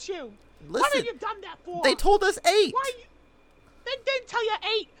wrong with you? Listen, what have you done that for? They told us 8. Why? They didn't tell you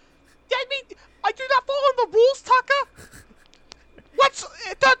 8. That mean I do not follow the rules, Tucker. What's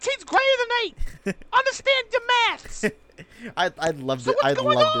 13's greater than 8? Understand the maths. I'd love so to. What's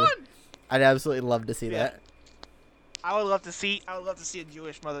going on? I'd absolutely love to see that. I would love to see a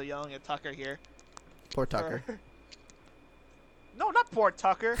Jewish mother yelling at Tucker here. Poor Tucker. No, not poor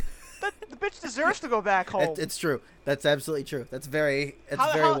Tucker. The bitch deserves to go back home. It's true. That's absolutely true. It's very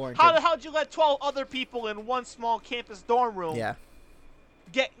warranted. How the hell did you let 12 other people in one small campus dorm room? Yeah.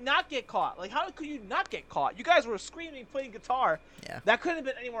 Not get caught? Like, how could you not get caught? You guys were screaming, playing guitar. Yeah. That couldn't have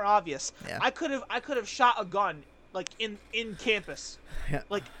been any more obvious. Yeah. I could have shot a gun like in campus. Yeah.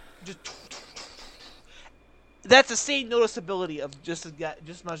 Like just. That's the same noticeability of just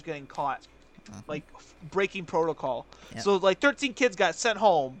much getting caught, like breaking protocol. Yeah. So like 13 kids got sent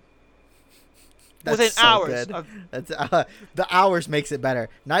home. That's within so hours. Good. That's the hours makes it better.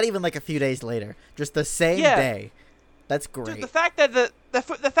 Not even like a few days later, just the same day. That's great. Dude, the fact that the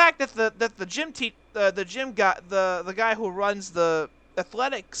guy who runs the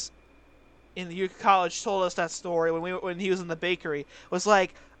athletics in the Utica College told us that story when he was in the bakery was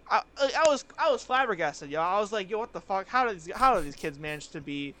like I was flabbergasted, yo. I was like, yo, what the fuck? How do these kids manage to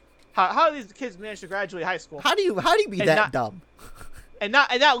be? How do these kids manage to graduate high school? How do you be that dumb? And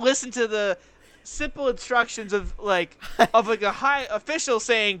not listen to the simple instructions of a high official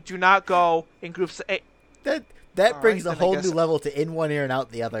saying, do not go in groups of 8. That brings a whole new level to in one ear and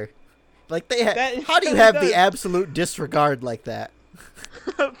out the other. Like how do you have the absolute disregard like that?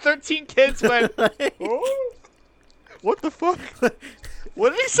 13 kids went, oh, what the fuck?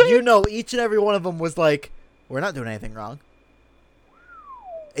 What did he say? You know, each and every one of them was like, we're not doing anything wrong.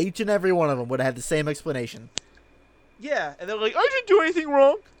 Each and every one of them would have had the same explanation. Yeah, and they're like, I didn't do anything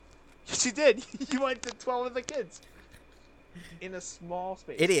wrong. Yes, you did. You went to 12 of the kids. In a small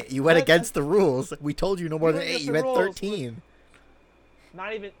space. Idiot, you went against the rules. We told you no more than 8. You had 13.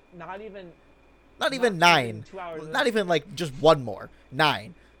 Not even 9. 2 hours. Not even like just one more.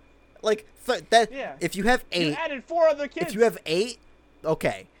 9. Like yeah. If you have 8, you added 4 other kids. If you have 8,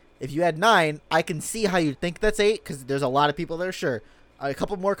 okay. If you had 9, I can see how you think that's 8 because there's a lot of people there. Sure, a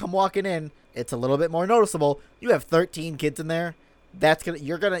couple more come walking in. It's a little bit more noticeable. You have 13 kids in there. You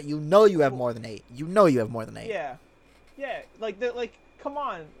have more than 8. You know you have more than 8. Yeah. Yeah, like come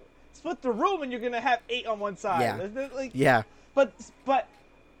on, split the room and you're gonna have 8 on one side. Yeah. Yeah. But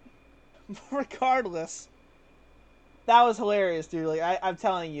regardless, that was hilarious, dude. Like I'm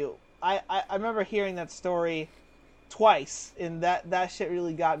telling you, I remember hearing that story twice, and that shit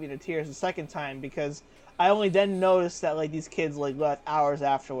really got me to tears the second time because I only then noticed that like these kids like left hours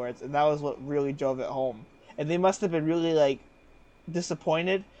afterwards, and that was what really drove it home. And they must have been really like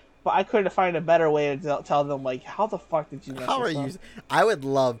disappointed. But I couldn't find a better way to tell them, like, how the fuck did you mess How are this you? up? I would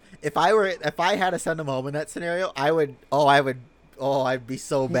love if I had to send them home in that scenario. I'd be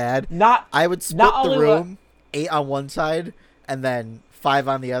so bad. I would split the room, 8 on one side and then 5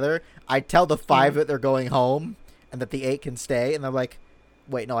 on the other. I'd tell the 5 that they're going home and that the 8 can stay, and they're like,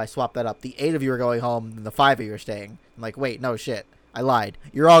 wait, no, I swapped that up. The 8 of you are going home, and the 5 of you are staying. I'm like, wait, no shit, I lied.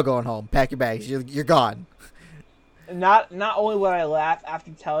 You're all going home. Pack your bags. You're gone. Not only would I laugh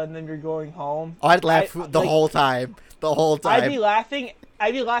after telling them you're going home. Oh, I'd laugh the whole time. The whole time. I'd be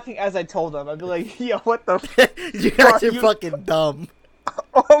laughing as I told them. I'd be like, "Yo, what the? You guys are fucking dumb."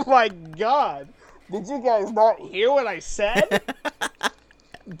 Oh my god! Did you guys not hear what I said?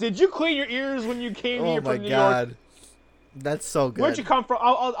 Did you clean your ears when you came here from New York? That's so good. Where'd you come from?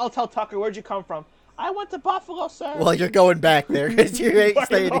 I'll tell Tucker. Where'd you come from? I went to Buffalo, sir. Well, you're going back there because you ain't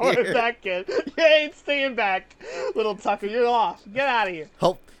staying here. Back, kid. You ain't staying back, little Tucker. You're off. Get out of here.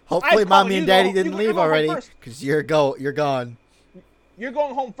 Hopefully, mommy and daddy didn't leave already because you're gone. You're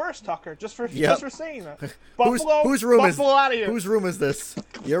going home first, Tucker. Just for saying that. Whose room out of here. Whose room is this?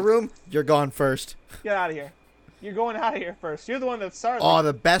 Your room? You're gone first. Get out of here. You're going out of here first. You're the one that started. Oh,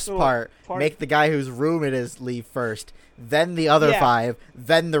 the best part. Make the guy whose room it is leave first. Then the other 5.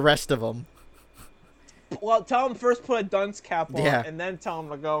 Then the rest of them. Well, tell him first put a dunce cap on, and then tell him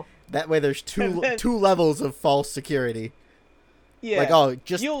to go. That way, there's two levels of false security. Yeah. Like, oh,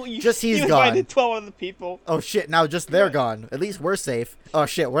 just he's you gone. Invited 12 other people. Oh shit! Now just they're gone. At least we're safe. Oh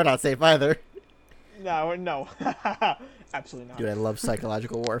shit, we're not safe either. No, absolutely not. Dude, I love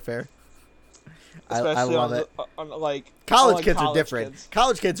psychological warfare. Especially I love it. College kids are different. Kids.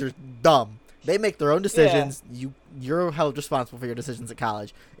 College kids are dumb. They make their own decisions. Yeah. You're held responsible for your decisions at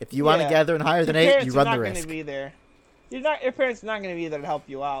college. If you want to gather and higher than 8, you run the risk. Be there. Your parents are not going to be there to help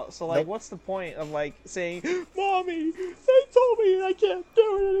you out. So, like, what's the point of, like, saying, Mommy, they told me I can't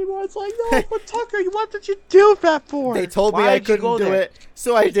do it anymore. It's like, no, but Tucker, what did you do that for? They told me I couldn't do it,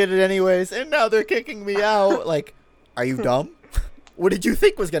 so I did it anyways, and now they're kicking me out. Like, are you dumb? What did you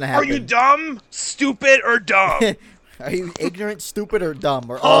think was going to happen? Are you dumb, stupid, or dumb? Are you ignorant, stupid, or dumb,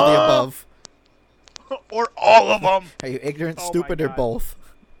 or all the above? Or all of them. Are you ignorant, stupid, or both?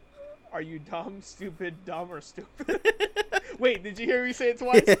 Are you dumb, stupid, dumb, or stupid? Wait, did you hear me say it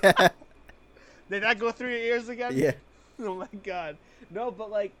twice? Yeah. Did that go through your ears again? Yeah. Oh my god. No, but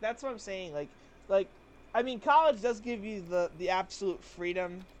like that's what I'm saying. Like, I mean, college does give you the absolute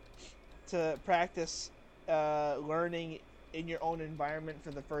freedom to practice learning in your own environment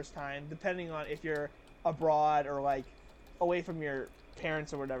for the first time, depending on if you're abroad or like away from your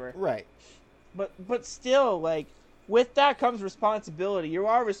parents or whatever. Right. But still, like, with that comes responsibility. You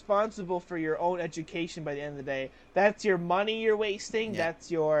are responsible for your own education by the end of the day. That's your money you're wasting. Yeah. That's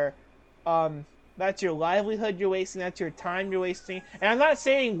your livelihood you're wasting. That's your time you're wasting. And I'm not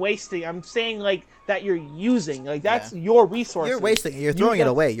saying wasting. I'm saying, like, that you're using. Like, that's your resources. You're wasting it. You're throwing it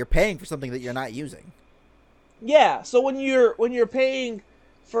away. You're paying for something that you're not using. Yeah. So when you're paying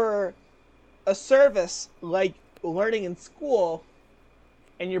for a service like learning in school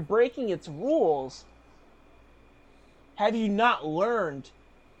and you're breaking its rules, have you not learned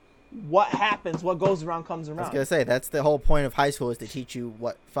what happens, what goes around comes around? I was going to say, that's the whole point of high school, is to teach you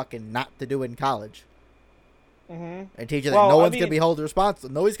what fucking not to do in college. Mm-hmm. And teach you that no one's going to be held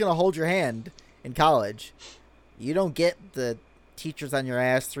responsible. Nobody's going to hold your hand in college. You don't get the teachers on your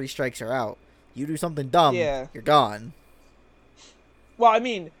ass, 3 strikes are out. You do something dumb, you're gone. Well, I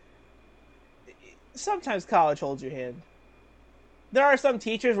mean, sometimes college holds your hand. There are some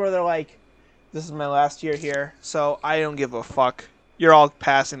teachers where they're like, this is my last year here, so I don't give a fuck. You're all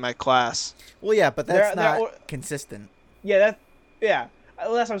passing my class. Well, yeah, but that's not consistent. Yeah, that's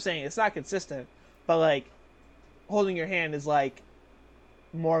what I'm saying. It's not consistent, but like holding your hand is like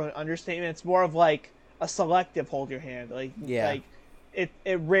more of an understatement. It's more of like a selective hold your hand. Like it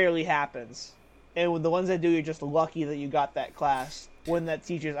rarely happens, and with the ones that do, you're just lucky that you got that class when that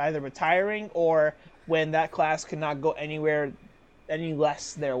teacher's either retiring or when that class cannot go anywhere any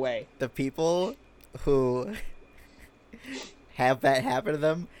less their way. The people who have that happen to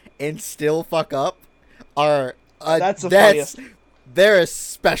them and still fuck up are they're a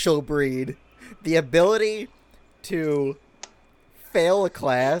special breed. The ability to fail a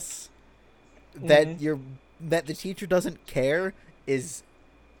class that that the teacher doesn't care is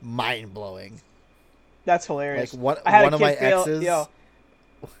mind blowing. That's hilarious. Like one of my exes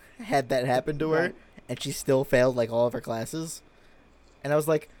had that happen to her, and she still failed like all of her classes. And I was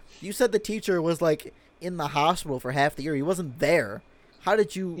like, you said the teacher was like in the hospital for half the year. He wasn't there. How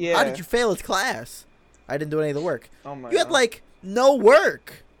did you fail his class? I didn't do any of the work. Oh my God. You had like no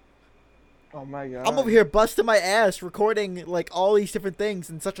work. Oh my God. I'm over here busting my ass recording like all these different things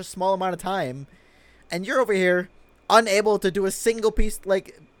in such a small amount of time, and you're over here unable to do a single piece,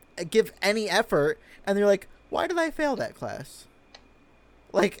 like give any effort, and you're like, why did I fail that class?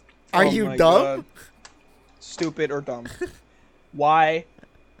 Like, are you dumb? God. Stupid or dumb? Why?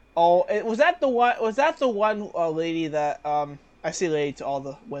 Oh, was that the one? Was that the one lady that I say lady to all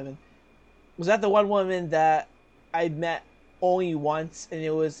the women? Was that the one woman that I met only once, and it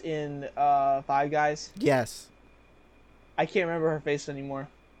was in Five Guys? Yes. I can't remember her face anymore.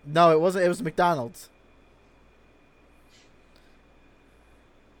 No, it wasn't. It was McDonald's.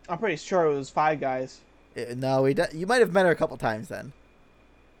 I'm pretty sure it was Five Guys. No, you might have met her a couple times then.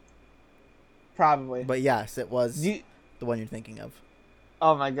 Probably. But yes, it was the one you're thinking of.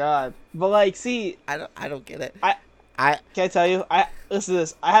 Oh my God! But like, see, I don't get it. Can I tell you? Listen to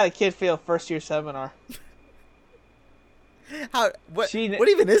this. I had a kid fail first year seminar. How? What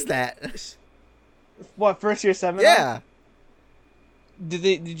even is that? What, first year seminar? Yeah.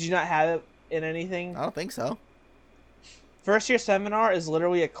 Did you not have it in anything? I don't think so. First year seminar is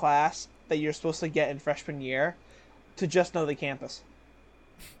literally a class that you're supposed to get in freshman year to just know the campus.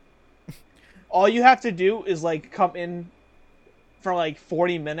 All you have to do is like come in for like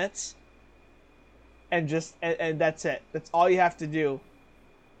 40 minutes and that's it. That's all you have to do.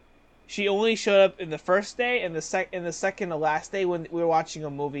 She only showed up in the first day and the second to last day when we were watching a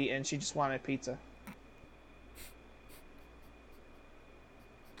movie and she just wanted pizza.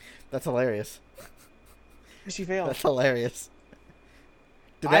 That's hilarious. She failed. That's hilarious.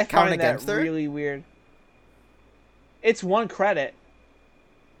 Did that count against her? Really weird. It's 1 credit,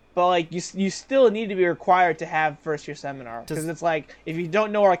 but like you still need to be required to have first year seminar because it's like if you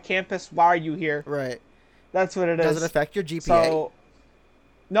don't know our campus, why are you here? Right. That's what it is. Does it affect your GPA? So,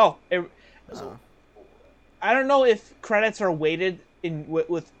 no. I don't know if credits are weighted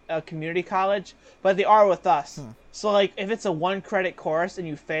with a community college, but they are with us. So like if it's a 1 credit course and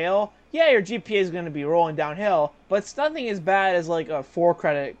you fail, yeah, your GPA is going to be rolling downhill, but it's nothing as bad as like a 4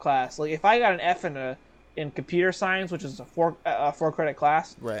 credit class. Like if I got an F in computer science, which is a 4 credit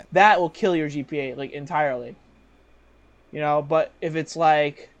class, right, that will kill your GPA like entirely. You know, but if it's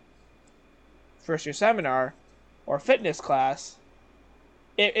like first year seminar or fitness class,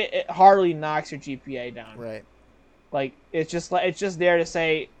 it hardly knocks your GPA down. Right. Like it's just there to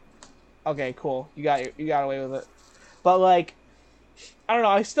say, okay, cool, you got away with it. But like, I don't know.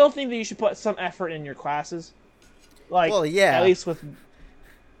 I still think that you should put some effort in your classes. Like, well, yeah. At least with,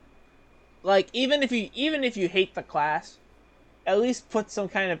 like, even if you hate the class, at least put some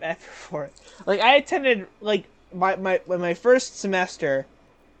kind of effort for it. Like, I attended like my first semester.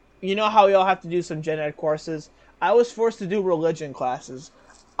 You know how we all have to do some gen ed courses. I was forced to do religion classes.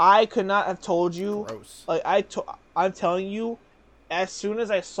 I could not have told you. Gross. Like I'm telling you, as soon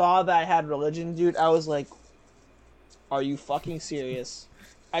as I saw that I had religion, dude, I was like, "Are you fucking serious?"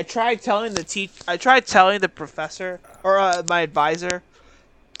 I tried telling the professor or my advisor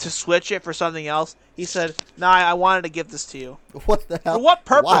to switch it for something else. He said, "Nah, I wanted to give this to you." What the hell? For what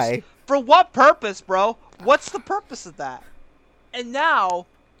purpose? Why? For what purpose, bro? What's the purpose of that? And now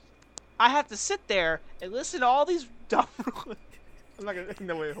I have to sit there and listen to all these dumb. I'm not gonna.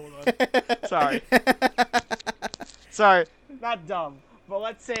 No, wait, hold on. Sorry, not dumb, but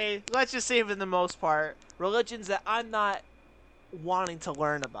let's just say for the most part, religions that I'm not wanting to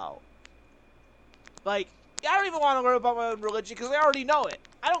learn about. Like, I don't even want to learn about my own religion because I already know it.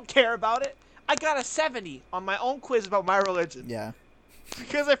 I don't care about it. I got a 70 on my own quiz about my religion. Yeah.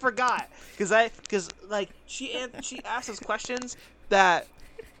 Because I forgot. Because she asked us questions that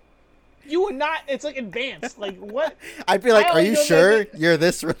you would not. It's like advanced. Like what? I'd be like, "Are you sure you're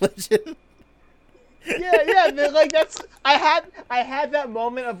this religion?" Yeah. Like that's. I had that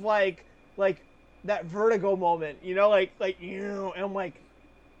moment of like that vertigo moment. You know, like and I'm like,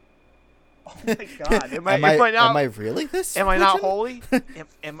 oh my god, am I really this? Am I not holy?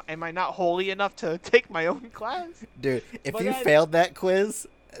 am I not holy enough to take my own class? Dude, if you failed that quiz,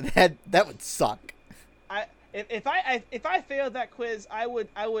 that would suck. If I failed that quiz, I would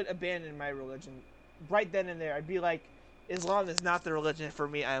abandon my religion right then and there. I'd be like, Islam is not the religion for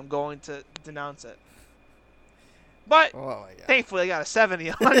me. I am going to denounce it. But thankfully, I got a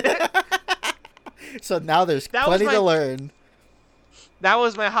 70 on it. So now there's plenty to learn. That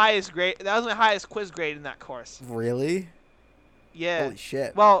was my highest grade. That was my highest quiz grade in that course. Really? Yeah. Holy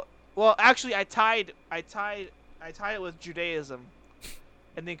shit. Well, actually, I tied it with Judaism,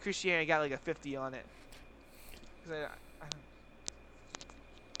 and then Christianity got like a 50 on it.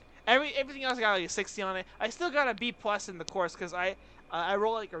 Everything else got like a 60 on it. I still got a B+ in the course because I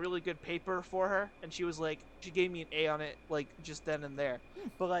wrote like a really good paper for her, and she gave me an A on it like just then and there.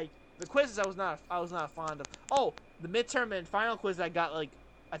 But like the quizzes, I was not fond of. Oh, the midterm and final quiz, I got like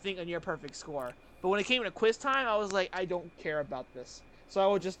I think a near perfect score. But when it came to quiz time, I was like, I don't care about this. So I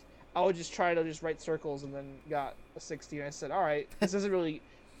would just try to just write circles, and then got a 60. And I said, all right, this isn't really.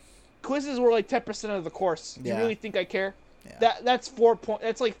 Quizzes were like 10% of the course. Do you really think I care? Yeah. That's 4 points.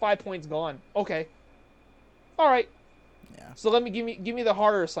 That's like 5 points gone. Okay. All right. Yeah. So give me the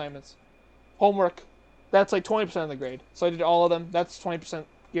harder assignments. Homework. That's like 20% of the grade. So I did all of them. That's 20%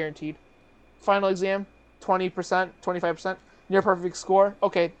 guaranteed. Final exam, 20%, 25%. Near perfect score.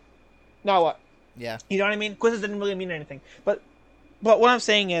 Okay. Now what? Yeah. You know what I mean? Quizzes didn't really mean anything. But what I'm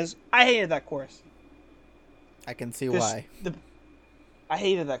saying is, I hated that course. I can see why. I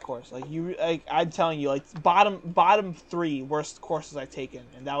hated that course. I'm telling you, like bottom 3 worst courses I've taken,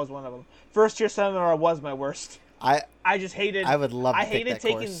 and that was one of them. First year seminar was my worst. I just hated. I would love to I take hated that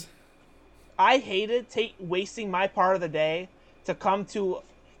taking. course. I hated wasting my part of the day to come to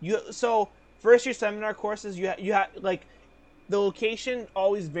you. So first year seminar courses, you had like the location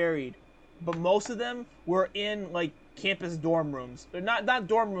always varied, but most of them were in like campus dorm rooms. Or not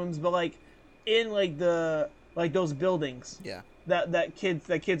dorm rooms, but like in like those buildings. Yeah. That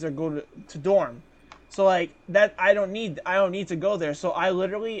kids are going to dorm. So like that I don't need to go there. So I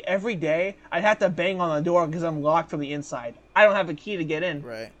literally every day I'd have to bang on the door because I'm locked from the inside. I don't have a key to get in.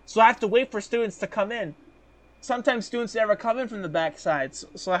 Right. So I have to wait for students to come in. Sometimes students never come in from the back side.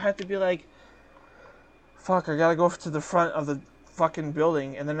 So I have to be like, fuck, I gotta go to the front of the fucking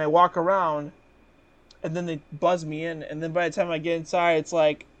building, and then I walk around, and then they buzz me in, and then by the time I get inside, it's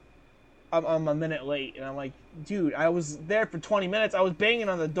like I'm a minute late, and I'm like, dude, I was there for 20 minutes. I was banging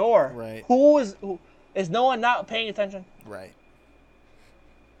on the door. Right. Is no one not paying attention? Right.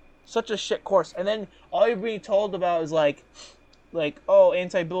 Such a shit course. And then all you're being told about is like, oh,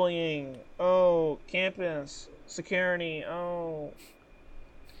 anti-bullying, oh, campus security, oh,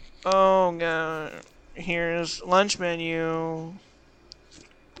 god, here's lunch menu.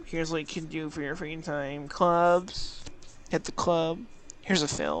 Here's what you can do for your free time. Clubs, hit the club. Here's a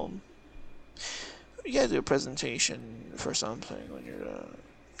film. You gotta do a presentation for something when you're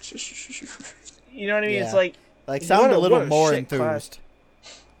you know what I mean? Yeah. It's like sound a little more enthused. class.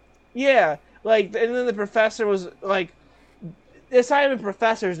 Yeah, like, and then the professor was like, it's not even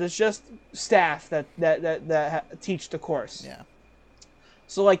professors, it's just staff that teach the course. Yeah.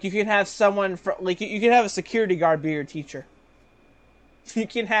 So like you can have someone you can have a security guard be your teacher. You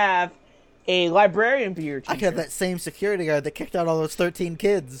can have a librarian be your teacher. I could have that same security guard that kicked out all those 13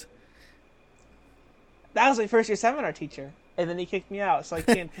 kids. That was my first year seminar teacher, and then he kicked me out, so I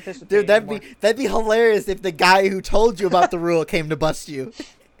can't participate. Dude, that'd be hilarious if the guy who told you about the rule came to bust you.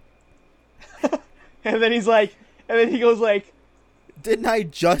 And then he goes like, didn't I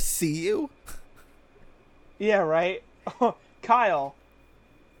just see you? yeah, right. Kyle,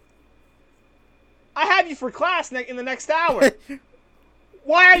 I have you for class in the next hour.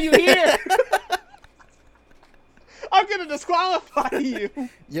 Why are you here? I'm gonna disqualify you.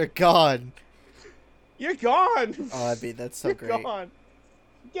 You're gone. You're gone. Oh, that's so You're great. gone.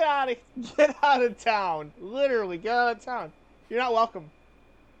 Get out of town. Literally, get out of town. You're not welcome.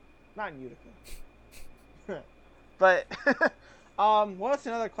 Not in Utica. But what's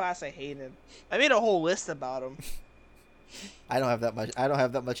another class I hated? I made a whole list about them. I don't have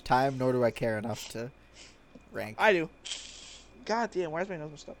that much time, nor do I care enough to rank. I do. God damn, where's my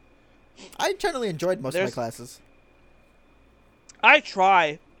nose messed up? I generally enjoyed most of my classes. I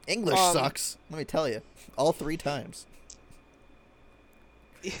try. English sucks. Let me tell you, all 3 times.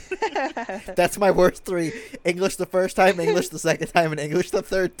 That's my worst 3. English the first time, English the second time, and English the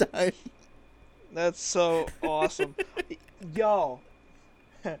third time. That's so awesome. Yo.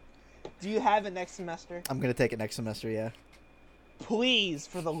 Do you have it next semester? I'm going to take it next semester, yeah. Please,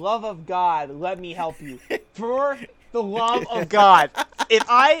 for the love of God, let me help you. For the love of God. If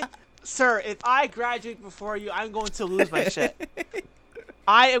I graduate before you, I'm going to lose my shit.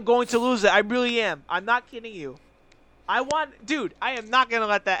 I am going to lose it. I really am. I'm not kidding you. Dude, I am not going to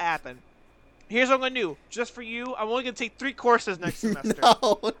let that happen. Here's what I'm going to do. Just for you, I'm only going to take 3 courses next semester.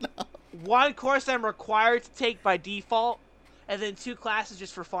 No. 1 course I'm required to take by default, and then 2 classes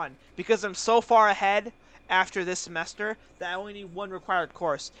just for fun. Because I'm so far ahead after this semester that I only need 1 required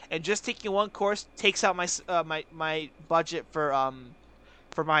course. And just taking 1 course takes out my budget for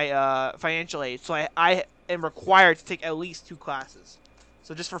my financial aid. So I am required to take at least 2 classes.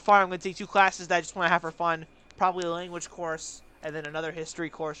 So just for fun, I'm going to take 2 classes that I just want to have for fun. Probably a language course, and then another history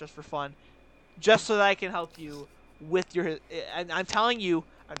course just for fun. Just so that I can help you with your... And I'm telling you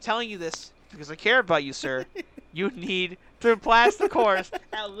this because I care about you, sir. You need to pass the course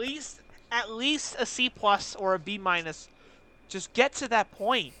at least a C+ or a B-. Just get to that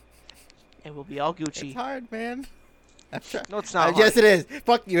point, and we'll be all Gucci. It's hard, man. No, it's not. Yes, it is.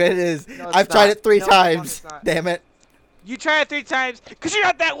 Fuck you, it is. No, I've tried it 3 times. It's not. Damn it. You tried it 3 times because you're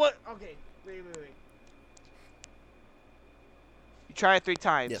not that one. Okay, wait. You tried it 3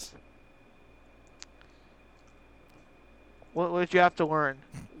 times. Yes. What did you have to learn?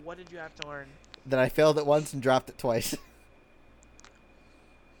 What did you have to learn? That I failed it once and dropped it twice.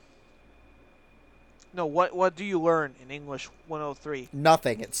 No, what do you learn in English 103?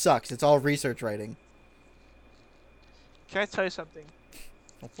 Nothing. It sucks. It's all research writing. Can I tell you something?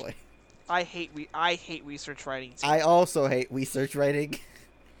 Oh boy. I hate research writing. I also hate research writing.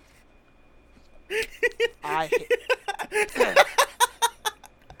 I hate...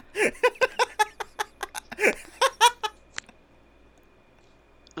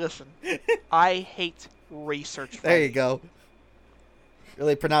 Listen, I hate research writing. There you go.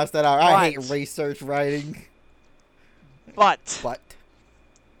 Really pronounce that out. I hate research writing. But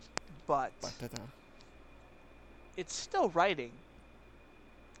it's still writing.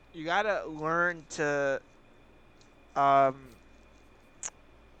 You gotta learn to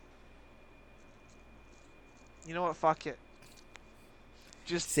you know what, fuck it.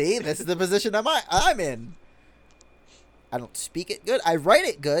 Just see, this is the position I'm in. I don't speak it good. I write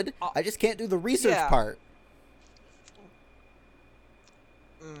it good. I just can't do the research part.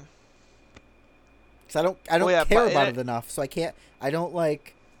 Because I don't care about it enough, so I can't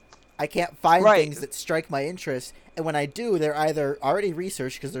find things that strike my interest, and when I do, they're either already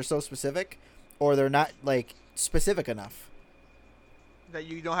researched because they're so specific, or they're not like specific enough. That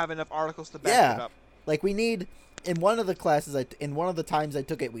you don't have enough articles to back it up. Like we need in one of the classes, in one of the times I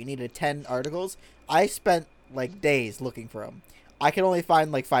took it, we needed 10 articles. I spent like days looking for them. I could only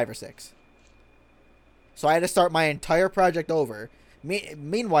find like 5 or 6. So I had to start my entire project over.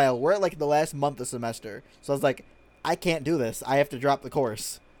 Meanwhile, we're at like the last month of semester. So I was like, I can't do this. I have to drop the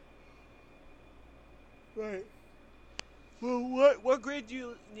course. Right. Well, what grade do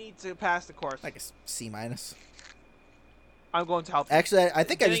you need to pass the course? Like a C-. I'm going to help you. Actually, I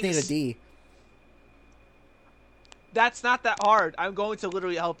think I just need a D. That's not that hard. I'm going to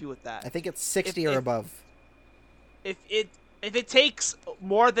literally help you with that. I think it's 60 or above. If it takes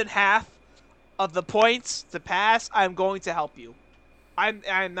more than half of the points to pass, I'm going to help you. I'm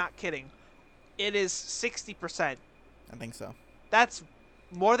not kidding. It is 60%. I think so. That's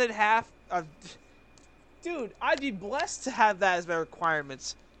more than half of. Dude, I'd be blessed to have that as my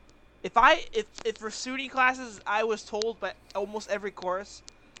requirements. If for SUNY classes, I was told by almost every course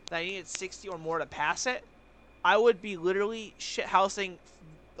that I needed 60 or more to pass it, I would be literally shithousing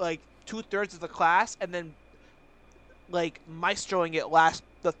like 2/3 of the class and then like maestroing it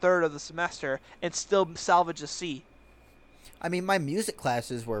the third of the semester and still salvage a C. I mean, my music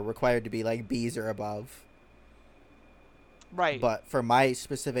classes were required to be like B's or above. Right. But for my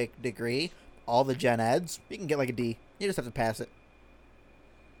specific degree, all the gen eds, you can get like a D. You just have to pass it.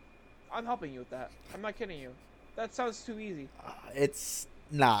 I'm helping you with that. I'm not kidding you. That sounds too easy. It's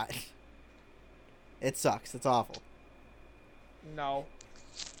not. It sucks. It's awful. No.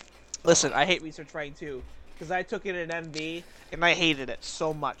 Listen, I hate research writing too, because I took it in MV and I hated it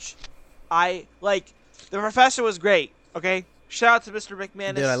so much. The professor was great. Okay, shout out to Mr.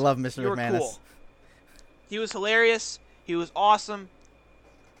 McManus. Dude, I love Mr. McManus. Cool. He was hilarious. He was awesome.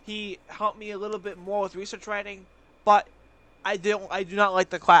 He helped me a little bit more with research writing, but I do not like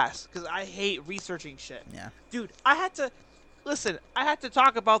the class because I hate researching shit. Yeah. Dude, I had to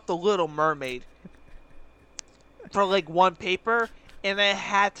talk about The Little Mermaid for like one paper, and I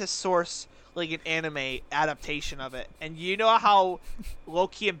had to source like an anime adaptation of it. And you know how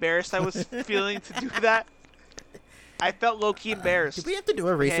low-key embarrassed I was feeling to do that? I felt low-key embarrassed. Did we have to do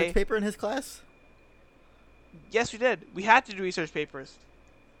a research paper in his class? Yes, we did. We had to do research papers.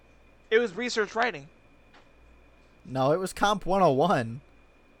 It was research writing. No, it was Comp 101.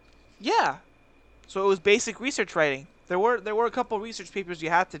 Yeah. So it was basic research writing. There were a couple of research papers you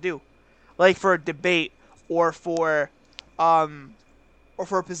had to do, like for a debate or for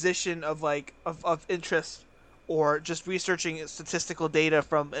a position of interest, or just researching statistical data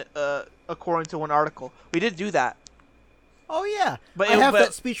from according to one article. We did do that. Oh yeah, but I have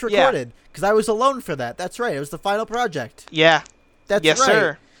that speech recorded because I was alone for that. That's right. It was the final project. Yeah. That's yes, right.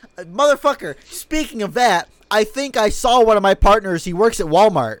 Sir. Motherfucker. Speaking of that, I think I saw one of my partners. He works at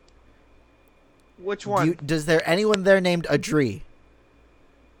Walmart. Which one? Does there anyone there named Adri?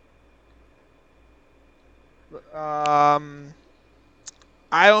 I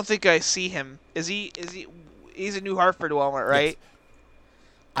don't think I see him. Is he? He's a New Hartford Walmart, right? Yes.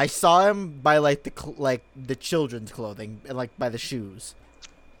 I saw him by the children's clothing and by the shoes.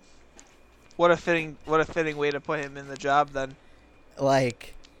 What a fitting way to put him in the job then.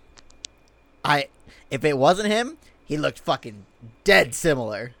 If it wasn't him, he looked fucking dead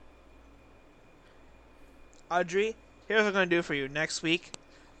similar. Audrey, here's what I'm gonna do for you next week.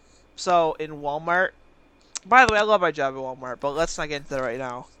 So in Walmart, by the way, I love my job at Walmart, but let's not get into that right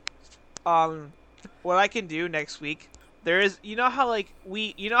now. What I can do next week, you know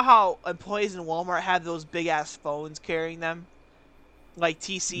how employees in Walmart have those big ass phones carrying them, like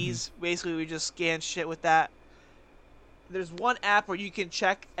TCs. Mm-hmm. Basically, we just scan shit with that. There's one app where you can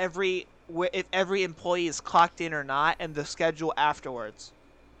check if every employee is clocked in or not, and the schedule afterwards.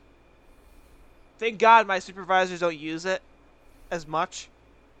 Thank God my supervisors don't use it as much,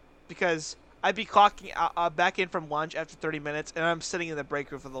 because I'd be clocking back in from lunch after 30 minutes, and I'm sitting in the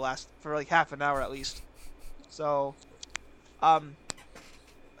break room for like half an hour at least. So,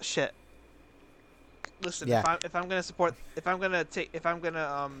 shit. listen. Yeah. If I'm gonna support, if I'm gonna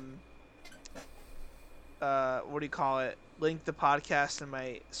what do you call it? Link the podcast in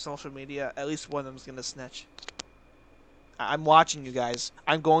my social media. At least one of them's gonna snitch. I'm watching you guys.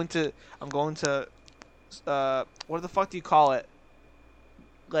 I'm going to. What the fuck do you call it?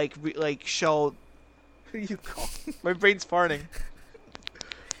 Like show. Who do you call? My brain's farting.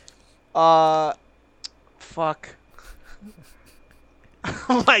 Fuck.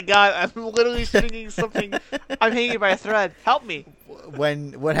 Oh my god! I'm literally stringing something. I'm hanging by a thread. Help me.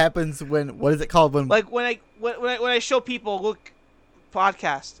 What happens when? What is it called when? Like when I show people look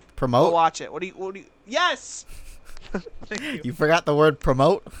podcast. Promote. Go watch it. What do you? Yes. Thank you. You forgot the word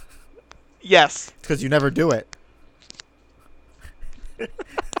promote. Yes. Because you never do it.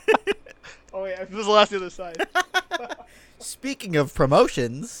 Oh yeah, this is the last the other side. Speaking of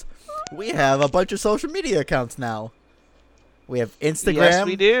promotions, we have a bunch of social media accounts now. We have Instagram. Yes,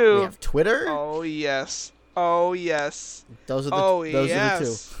 we do. We have Twitter. Oh yes. Oh yes. Those are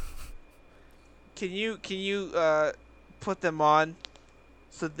the two. Can you put them on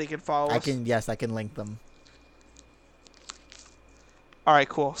so that they can follow us? I can link them. All right,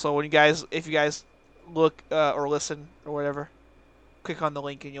 cool. So if you guys look or listen or whatever, click on the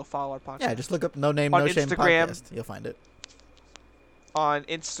link and you'll follow our podcast. Yeah, just look up No Name on No Shame Instagram, podcast. You'll find it. On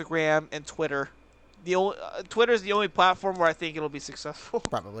Instagram and Twitter. Twitter's the only platform where I think it'll be successful.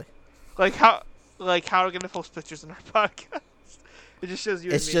 Probably. Like how we're gonna post pictures in our podcast. It just shows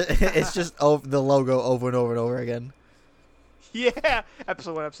you. It's just the logo over and over and over again. Yeah,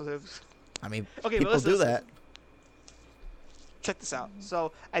 episode 1, episode 2. I mean, okay, people do that. Check this out.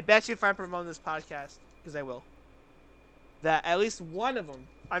 So I bet you if I'm promoting this podcast, because I will, that at least one of them,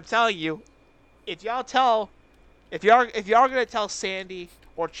 I'm telling you, if y'all gonna tell Sandy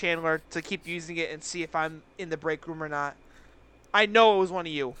or Chandler to keep using it and see if I'm in the break room or not, I know it was one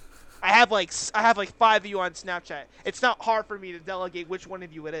of you. I have like 5 of you on Snapchat. It's not hard for me to delegate which one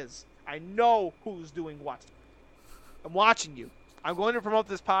of you it is. I know who's doing what. I'm watching you. I'm going to promote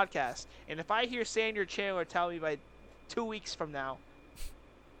this podcast, and if I hear Sandy or Chandler tell me by 2 weeks from now,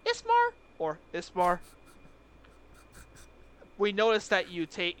 Ismar, we noticed that you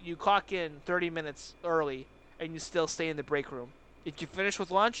clock in 30 minutes early and you still stay in the break room. If you finish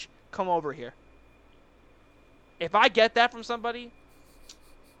with lunch, come over here. If I get that from somebody,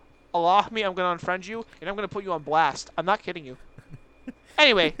 allow me, I'm going to unfriend you, and I'm going to put you on blast. I'm not kidding you.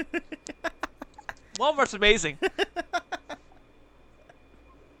 Anyway, Walmart's amazing.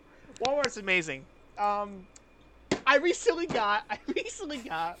 Walmart's amazing. I recently got,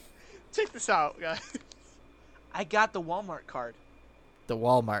 check this out, guys. I got the Walmart card. The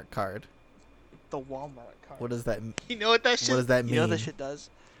Walmart card. The Walmart card. What does that mean? You know what that shit? What does that mean? You know what that shit does?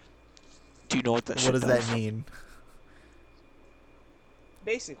 Do you know what that shit does? What does that mean?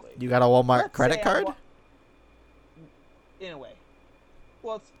 Basically. You got a Walmart credit card? In a way.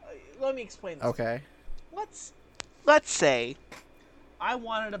 Well, let me explain this. Okay. Let's say I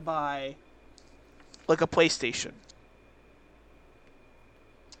wanted to buy like a PlayStation.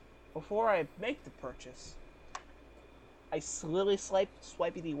 Before I make the purchase, I slowly swipe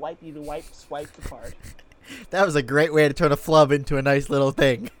the card. That was a great way to turn a flub into a nice little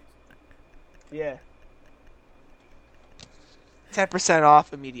thing. Yeah. 10%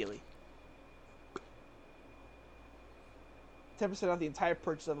 off immediately. 10% off the entire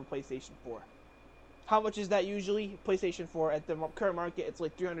purchase of a PlayStation 4. How much is that usually? PlayStation 4 at the current market, it's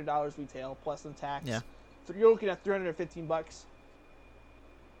like $300 retail plus some tax. Yeah. So you're looking at $315.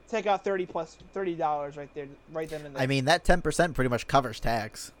 Take out $30 right there, right then and there. I mean, that 10% pretty much covers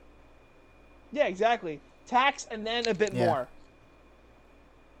tax. Yeah, exactly. Tax and then a bit more.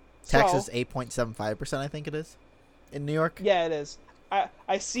 Tax is 8.75%, I think it is, in New York. Yeah, it is.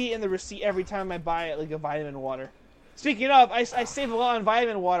 I see in the receipt every time I buy it, like a vitamin water. Speaking of, I save a lot on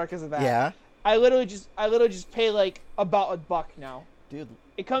vitamin water because of that. Yeah. I literally just pay like about $1 now. Dude.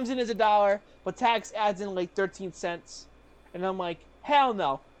 It comes in as $1, but tax adds in like 13 cents, and I'm like, hell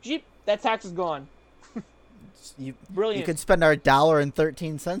no. Jeep, that tax is gone. Brilliant. You can spend our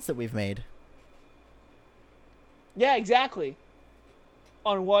 $1.13 that we've made. Yeah, exactly.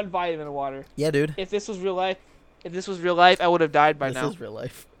 On one vitamin water. Yeah, dude. If this was real life, I would have died by now. This is real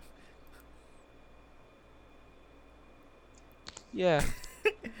life. Yeah.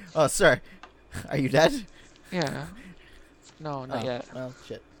 Oh, sir. Are you dead? Yeah. No, not yet. Well,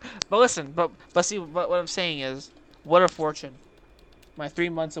 shit. But listen, but see, what I'm saying is, what a fortune. My 3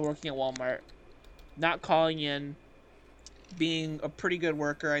 months of working at Walmart, not calling in, being a pretty good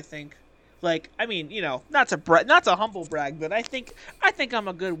worker, I think. Like, I mean, you know, not to humble brag, but I think I'm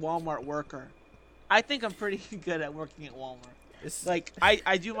a good Walmart worker. I think I'm pretty good at working at Walmart. Like,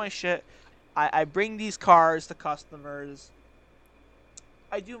 I do my shit. I bring these cars to customers.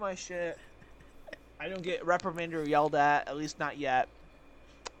 I do my shit. I don't get reprimanded or yelled at least not yet.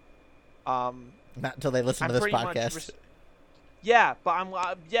 Not until they listen to this podcast. Yeah, but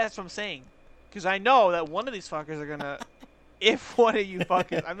yeah, that's what I'm saying. Because I know that one of these fuckers are gonna. If one of you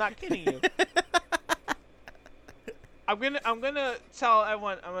fuckers, I'm not kidding you. I'm gonna tell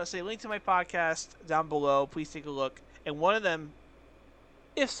everyone. I'm gonna say link to my podcast down below. Please take a look. And one of them,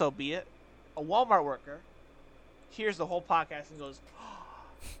 if so be it, a Walmart worker, hears the whole podcast and goes,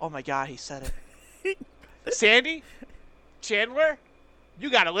 "Oh my god, he said it." Sandy, Chandler, you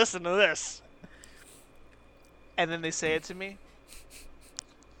gotta listen to this. And then they say it to me.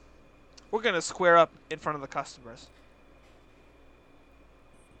 We're gonna square up in front of the customers.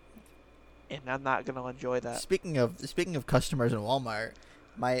 And I'm not gonna enjoy that. Speaking of customers in Walmart,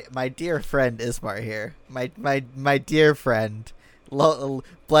 my dear friend Ismar here, my dear friend,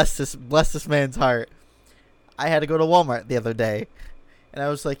 bless this man's heart. I had to go to Walmart the other day, and I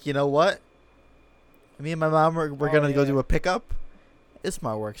was like, you know what? Me and my mom we're gonna go do a pickup.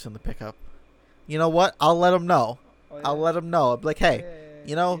 Ismar works in the pickup. You know what? I'll let him know. Oh, yeah. I'll let him know. I'll be like, hey,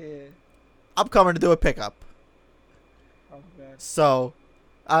 I'm coming to do a pickup. Oh, so.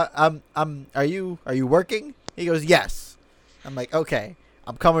 Are you working? He goes, yes. I'm like, okay,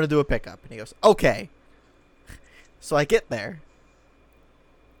 I'm coming to do a pickup. And he goes, okay. So I get there,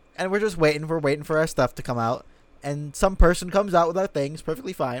 and we're just waiting. We're waiting for our stuff to come out, and some person comes out with our things,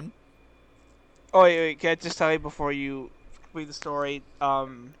 perfectly fine. Oh, wait, can I just tell you before you complete the story?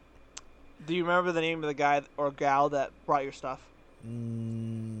 Do you remember the name of the guy or gal that brought your stuff?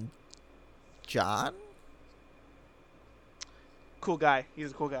 John? Cool guy.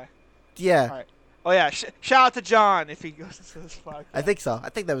 He's a cool guy. Yeah. All right. Oh yeah. Shout out to John if he goes to this podcast. I think so. I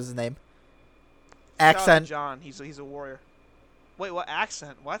think that was his name. Shout Accent. Out to John. He's a warrior. Wait, what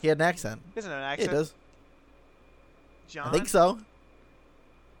accent? What? He had an accent. He doesn't have an accent. Yeah, he does. John. I think so.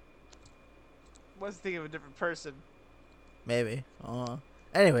 I was thinking of a different person. Maybe.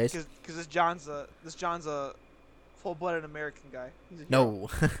 Anyways. Because this John's a full-blooded American guy. He's a no.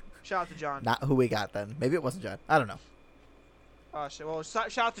 Shout out to John. Not who we got then. Maybe it wasn't John. I don't know. Oh shit! Well,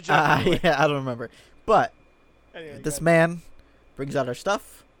 shout out to John. Anyway. Yeah, I don't remember. But anyway, this man brings out our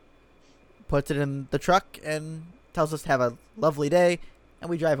stuff, puts it in the truck, and tells us to have a lovely day, and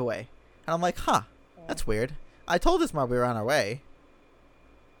we drive away. And I'm like, huh, that's weird. I told Ismar we were on our way.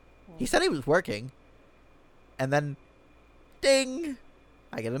 He said he was working, and then, ding,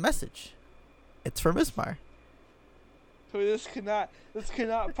 I get a message. It's from Ismar. So this cannot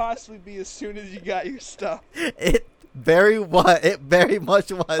possibly be as soon as you got your stuff. It very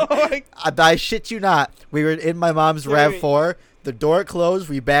much was. Oh I shit you not. We were in my mom's RAV4. The door closed.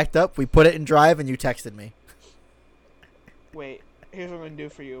 We backed up. We put it in drive, and you texted me. Wait, here's what I'm gonna do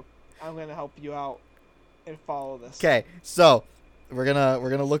for you. I'm gonna help you out and follow this. Okay, so we're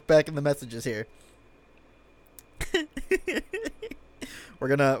gonna look back in the messages here. I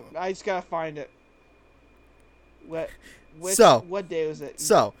just gotta find it. What day was it?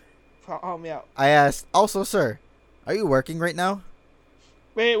 So help me out. I asked. Also, sir, are you working right now?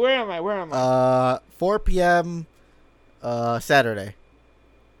 Wait, where am I? 4 p.m. Saturday.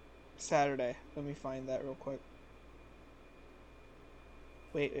 Saturday. Let me find that real quick.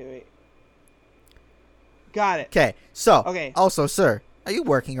 Wait. Got it. Okay. So. Okay. Also, sir, are you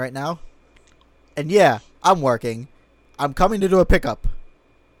working right now? And yeah, I'm working. I'm coming to do a pickup.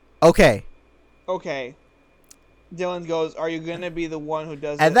 Okay. Dylan goes, are you going to be the one who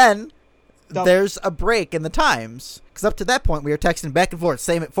does and it? And then there's a break in the times. Because up to that point, we were texting back and forth,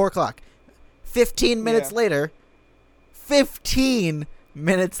 same at 4 o'clock. 15 minutes later. 15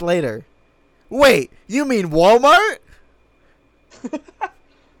 minutes later. Wait, you mean Walmart?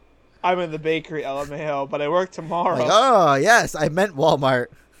 I'm in the bakery, LMAO, but I work tomorrow. Like, oh, yes, I meant Walmart.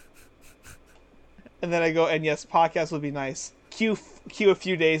 And then I go, and yes, podcast would be nice. Cue a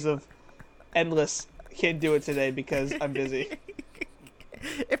few days of endless. Can't do it today because I'm busy.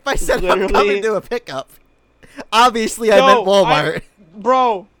 If I said I'm coming to a pickup, obviously I meant Walmart.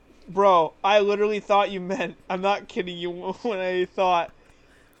 Bro, I literally thought you meant, I'm not kidding you when I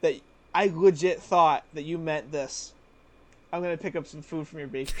legit thought that you meant this. I'm going to pick up some food from your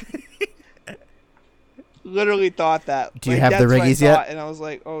bakery. Literally thought that. Do you have the riggies yet? And I was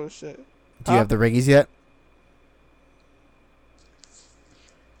like, oh shit. Do you have the riggies yet?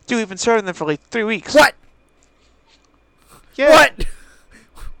 Dude, we've been serving them for like 3 weeks. What? Yeah. What?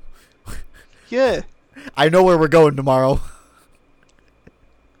 Yeah. I know where we're going tomorrow.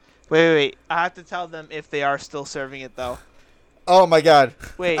 Wait. I have to tell them if they are still serving it, though. Oh my god.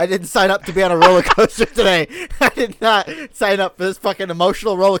 Wait. I didn't sign up to be on a roller coaster today. I did not sign up for this fucking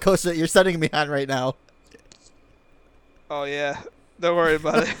emotional roller coaster that you're sending me on right now. Oh yeah. Don't worry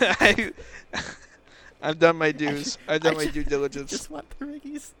about it. I've done my dues. I've done my due diligence. I just want the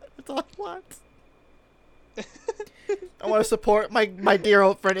riggies. That's all I want. I want to support my dear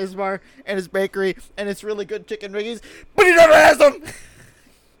old friend Ismar and his bakery and his really good chicken riggies, but he never has them.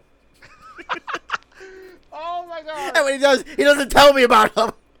 Oh my god! And when he does, he doesn't tell me about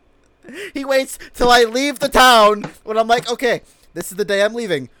them. He waits till I leave the town when I'm like, okay, this is the day I'm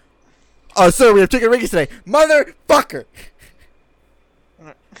leaving. Oh, sir, we have chicken riggies today. Motherfucker!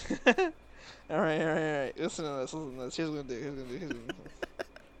 Alright. Listen to this. Here's what I'm gonna do.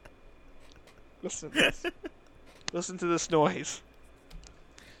 Listen to this. Listen to this noise.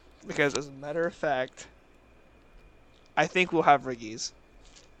 Because as a matter of fact, I think we'll have riggies.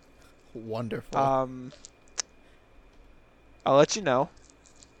 Wonderful. I'll let you know.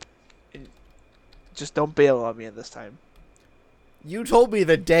 And just don't bail on me this time. You told me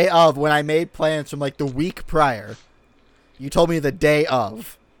the day of when I made plans from like the week prior. You told me the day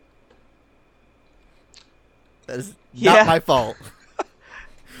of. That is not my fault.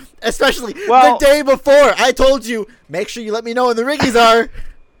 Especially the day before. I told you, make sure you let me know when the riggies are.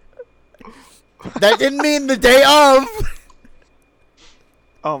 That didn't mean the day of.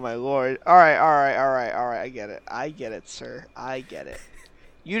 Oh my lord. Alright. I get it, sir. I get it.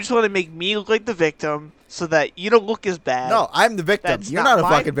 You just want to make me look like the victim so that you don't look as bad. No, I'm the victim. That's You're not a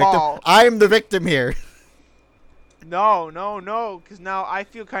fucking fault. victim. I'm the victim here. No, because now I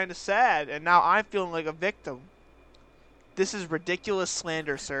feel kind of sad, and now I'm feeling like a victim. This is ridiculous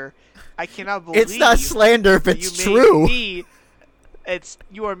slander, sir. I cannot believe it's not slander if it's true. You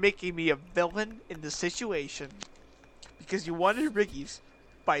are making me a villain in the situation because you wanted riggies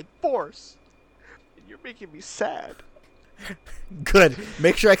by force, and you're making me sad. Good.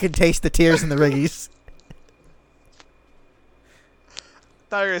 Make sure I can taste the tears in the riggies.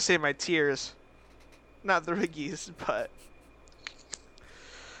 Thought you were gonna say my tears, not the riggies, but.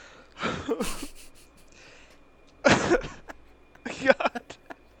 God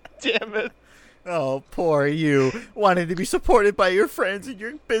damn it. Oh, poor you. Wanting to be supported by your friends in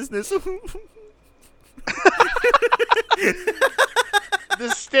your business. The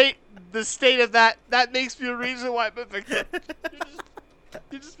state of that makes me a reason why I'm a victim.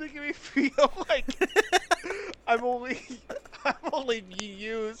 You're just making me feel like I'm only being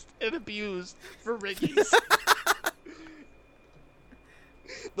used and abused for riggies.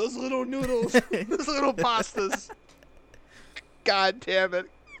 Those little noodles, those little pastas. God damn it.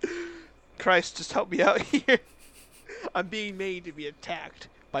 Christ, just help me out here. I'm being made to be attacked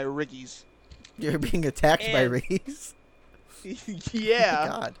by riggies. You're being attacked by riggies? Yeah. Oh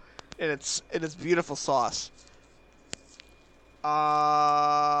my God. And it's beautiful sauce.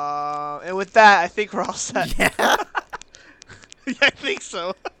 And with that, I think we're all set. Yeah? Yeah, I think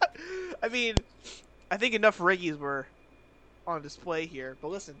so. I mean, I think enough riggies were on display here. But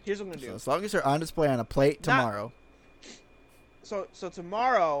listen, here's what I'm gonna do. So as long as they're on display on a plate tomorrow. So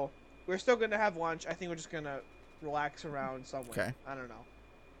tomorrow we're still gonna have lunch. I think we're just gonna relax around somewhere. Okay. I don't know.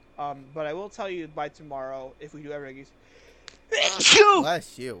 But I will tell you by tomorrow if we do have riggies.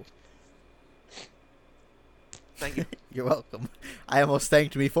 Bless you. Thank you. You're welcome. I almost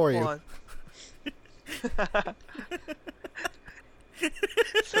thanked me for you. Hold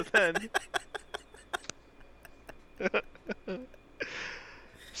on.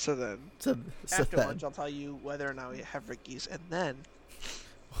 So after lunch, I'll tell you whether or not we have riggies, and then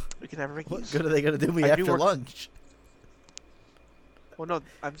we can have riggies. What good are they gonna do me after lunch? Well, no,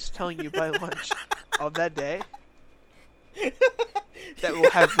 I'm just telling you by lunch of that day that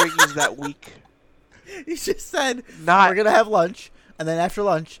we'll have riggies that week. You just said we're gonna have lunch, and then after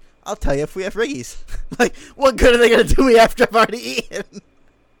lunch, I'll tell you if we have riggies. Like, what good are they gonna do me after I've already eaten?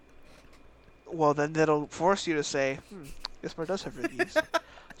 Well, then that'll force you to say, Ismar does have riggies.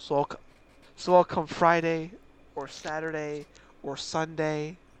 So I'll come Friday, or Saturday, or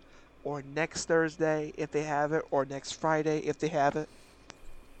Sunday, or next Thursday if they have it, or next Friday if they have it.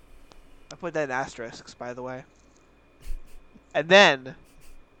 I put that in asterisks, by the way. And then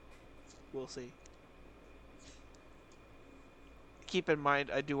we'll see. Keep in mind,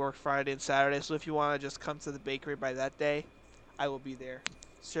 I do work Friday and Saturday, so if you want to just come to the bakery by that day, I will be there,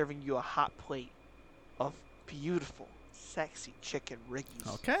 serving you a hot plate of beautiful, sexy chicken riggies.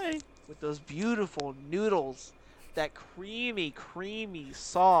 Okay. With those beautiful noodles, that creamy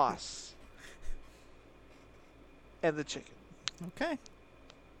sauce, and the chicken. Okay.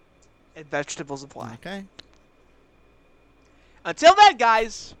 And vegetables apply. Okay. Until then,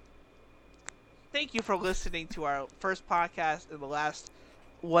 guys, thank you for listening to our first podcast in the last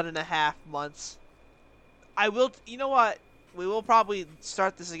 1.5 months. I will. You know what? We will probably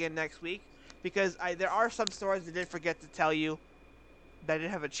start this again next week because there are some stories I did forget to tell you that I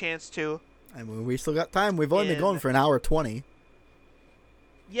didn't have a chance to. I mean, we still got time. We've only been going for an hour 20.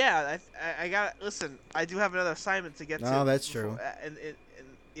 Yeah, I got. Listen, I do have another assignment to get to. Oh, that's true. And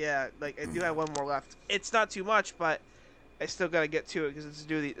yeah, like I do have one more left. It's not too much, but I still gotta get to it because it's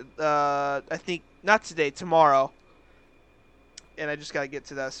due I think not today, tomorrow. And I just gotta get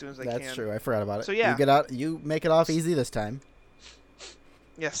to that as soon as I can. That's true. I forgot about it. So yeah, you make it off easy this time.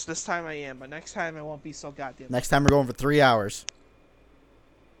 Yes, this time I am, but next time I won't be so goddamn. Next time we're going for 3 hours.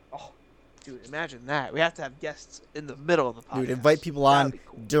 Oh, dude, imagine that. We have to have guests in the middle of the podcast. Dude, invite people on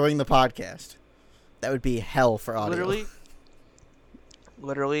during the podcast. That would be hell for audio.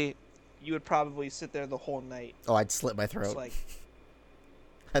 Literally, you would probably sit there the whole night. Oh, I'd slit my throat.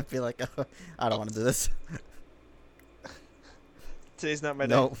 I'd be like, oh, I don't want to do this. Today's not my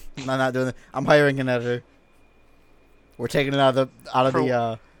day. No, I'm not doing it. I'm hiring an editor. We're taking it out of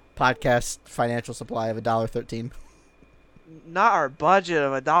the podcast financial supply of $1.13. Not our budget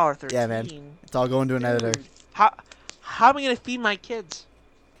of $1.13. Yeah, man. It's all going to an editor. How am I gonna feed my kids?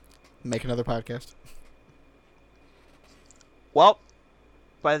 Make another podcast. Well,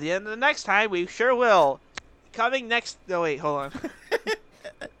 by the end of the next time, we sure will. Coming next. No, wait, hold on.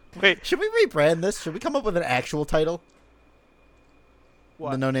 Wait, should we rebrand this? Should we come up with an actual title?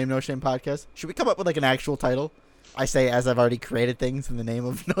 What? The No Name No Shame podcast. Should we come up with like an actual title? I say as I've already created things in the name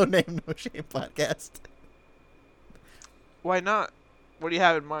of No Name No Shame podcast. Why not? What do you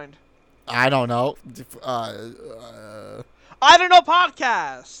have in mind? I don't know. I don't know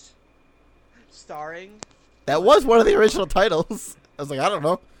podcast. Starring. That was one of the original titles. I was like, I don't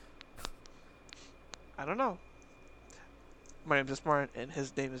know. I don't know. My name's Ismar and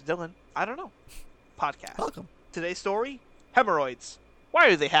his name is Dylan. I don't know. Podcast. Welcome. Today's story: hemorrhoids. Why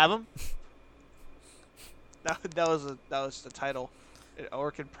do they have them? That was the title. A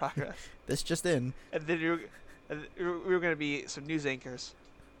work in progress. This just in. And then we were gonna be some news anchors.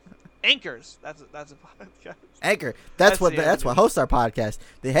 Anchors. That's a podcast. Anchor. That's what hosts our podcast.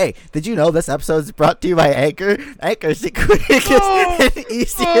 Hey, did you know this episode is brought to you by Anchor? Anchor's the quickest and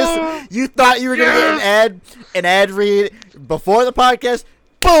easiest. You thought you were gonna get an ad read before the podcast.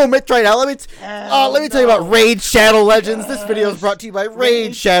 Boom! It's right now. Let me tell you about Raid Shadow Legends. This video is brought to you by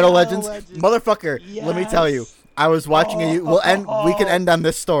Raid Shadow Legends. Motherfucker, yes. Let me tell you. I was watching we can end on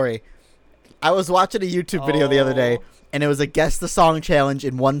this story. I was watching a YouTube video the other day, and it was a guess the song challenge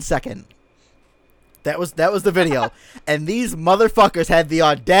in 1 second. That was the video. And these motherfuckers had the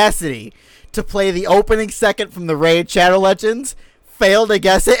audacity to play the opening second from the Raid Shadow Legends, fail to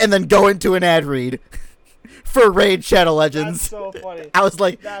guess it, and then go into an ad read for Raid Shadow Legends. That's so funny. I was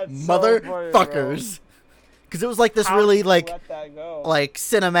like, That's motherfuckers. Because it was like this really like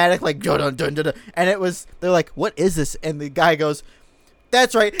cinematic, like dun, dun, dun, dun, and they're like, what is this? And the guy goes,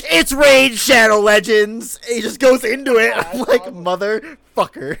 that's right, it's Raid Shadow Legends. And he just goes into it. I'm like, awesome.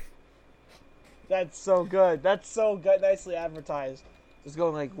 Motherfucker. That's so good. That's so good. Nicely advertised. Just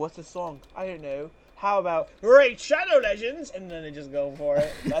going like, what's the song? I don't know. How about Raid Shadow Legends? And then they just go for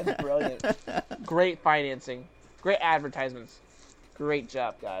it. That's brilliant. Great financing. Great advertisements. Great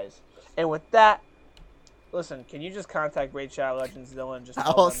job, guys. And with that, listen, can you just contact Raid Shadow Legends, Dylan?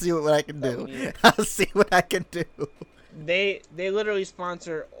 I'll see what I can do. I'll see what I can do. They literally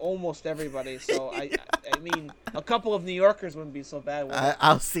sponsor almost everybody, so I mean, a couple of New Yorkers wouldn't be so bad.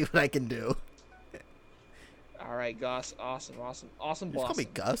 I'll see what I can do. All right, Gus. Awesome. Just call me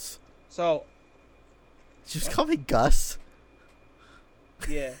Gus. So. Just call me Gus.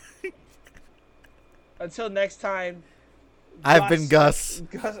 Yeah. Until next time. I've been Gus.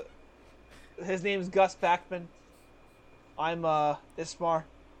 His name's Gus Backman. I'm Ismar.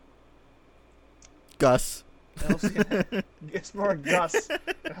 Gus. Ismar Gus.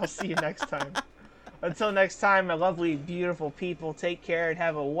 And I'll see you next time. Until next time, my lovely, beautiful people, take care and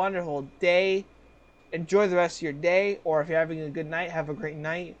have a wonderful day. Enjoy the rest of your day, or if you're having a good night, have a great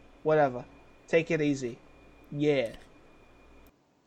night. Whatever. Take it easy. Yeah.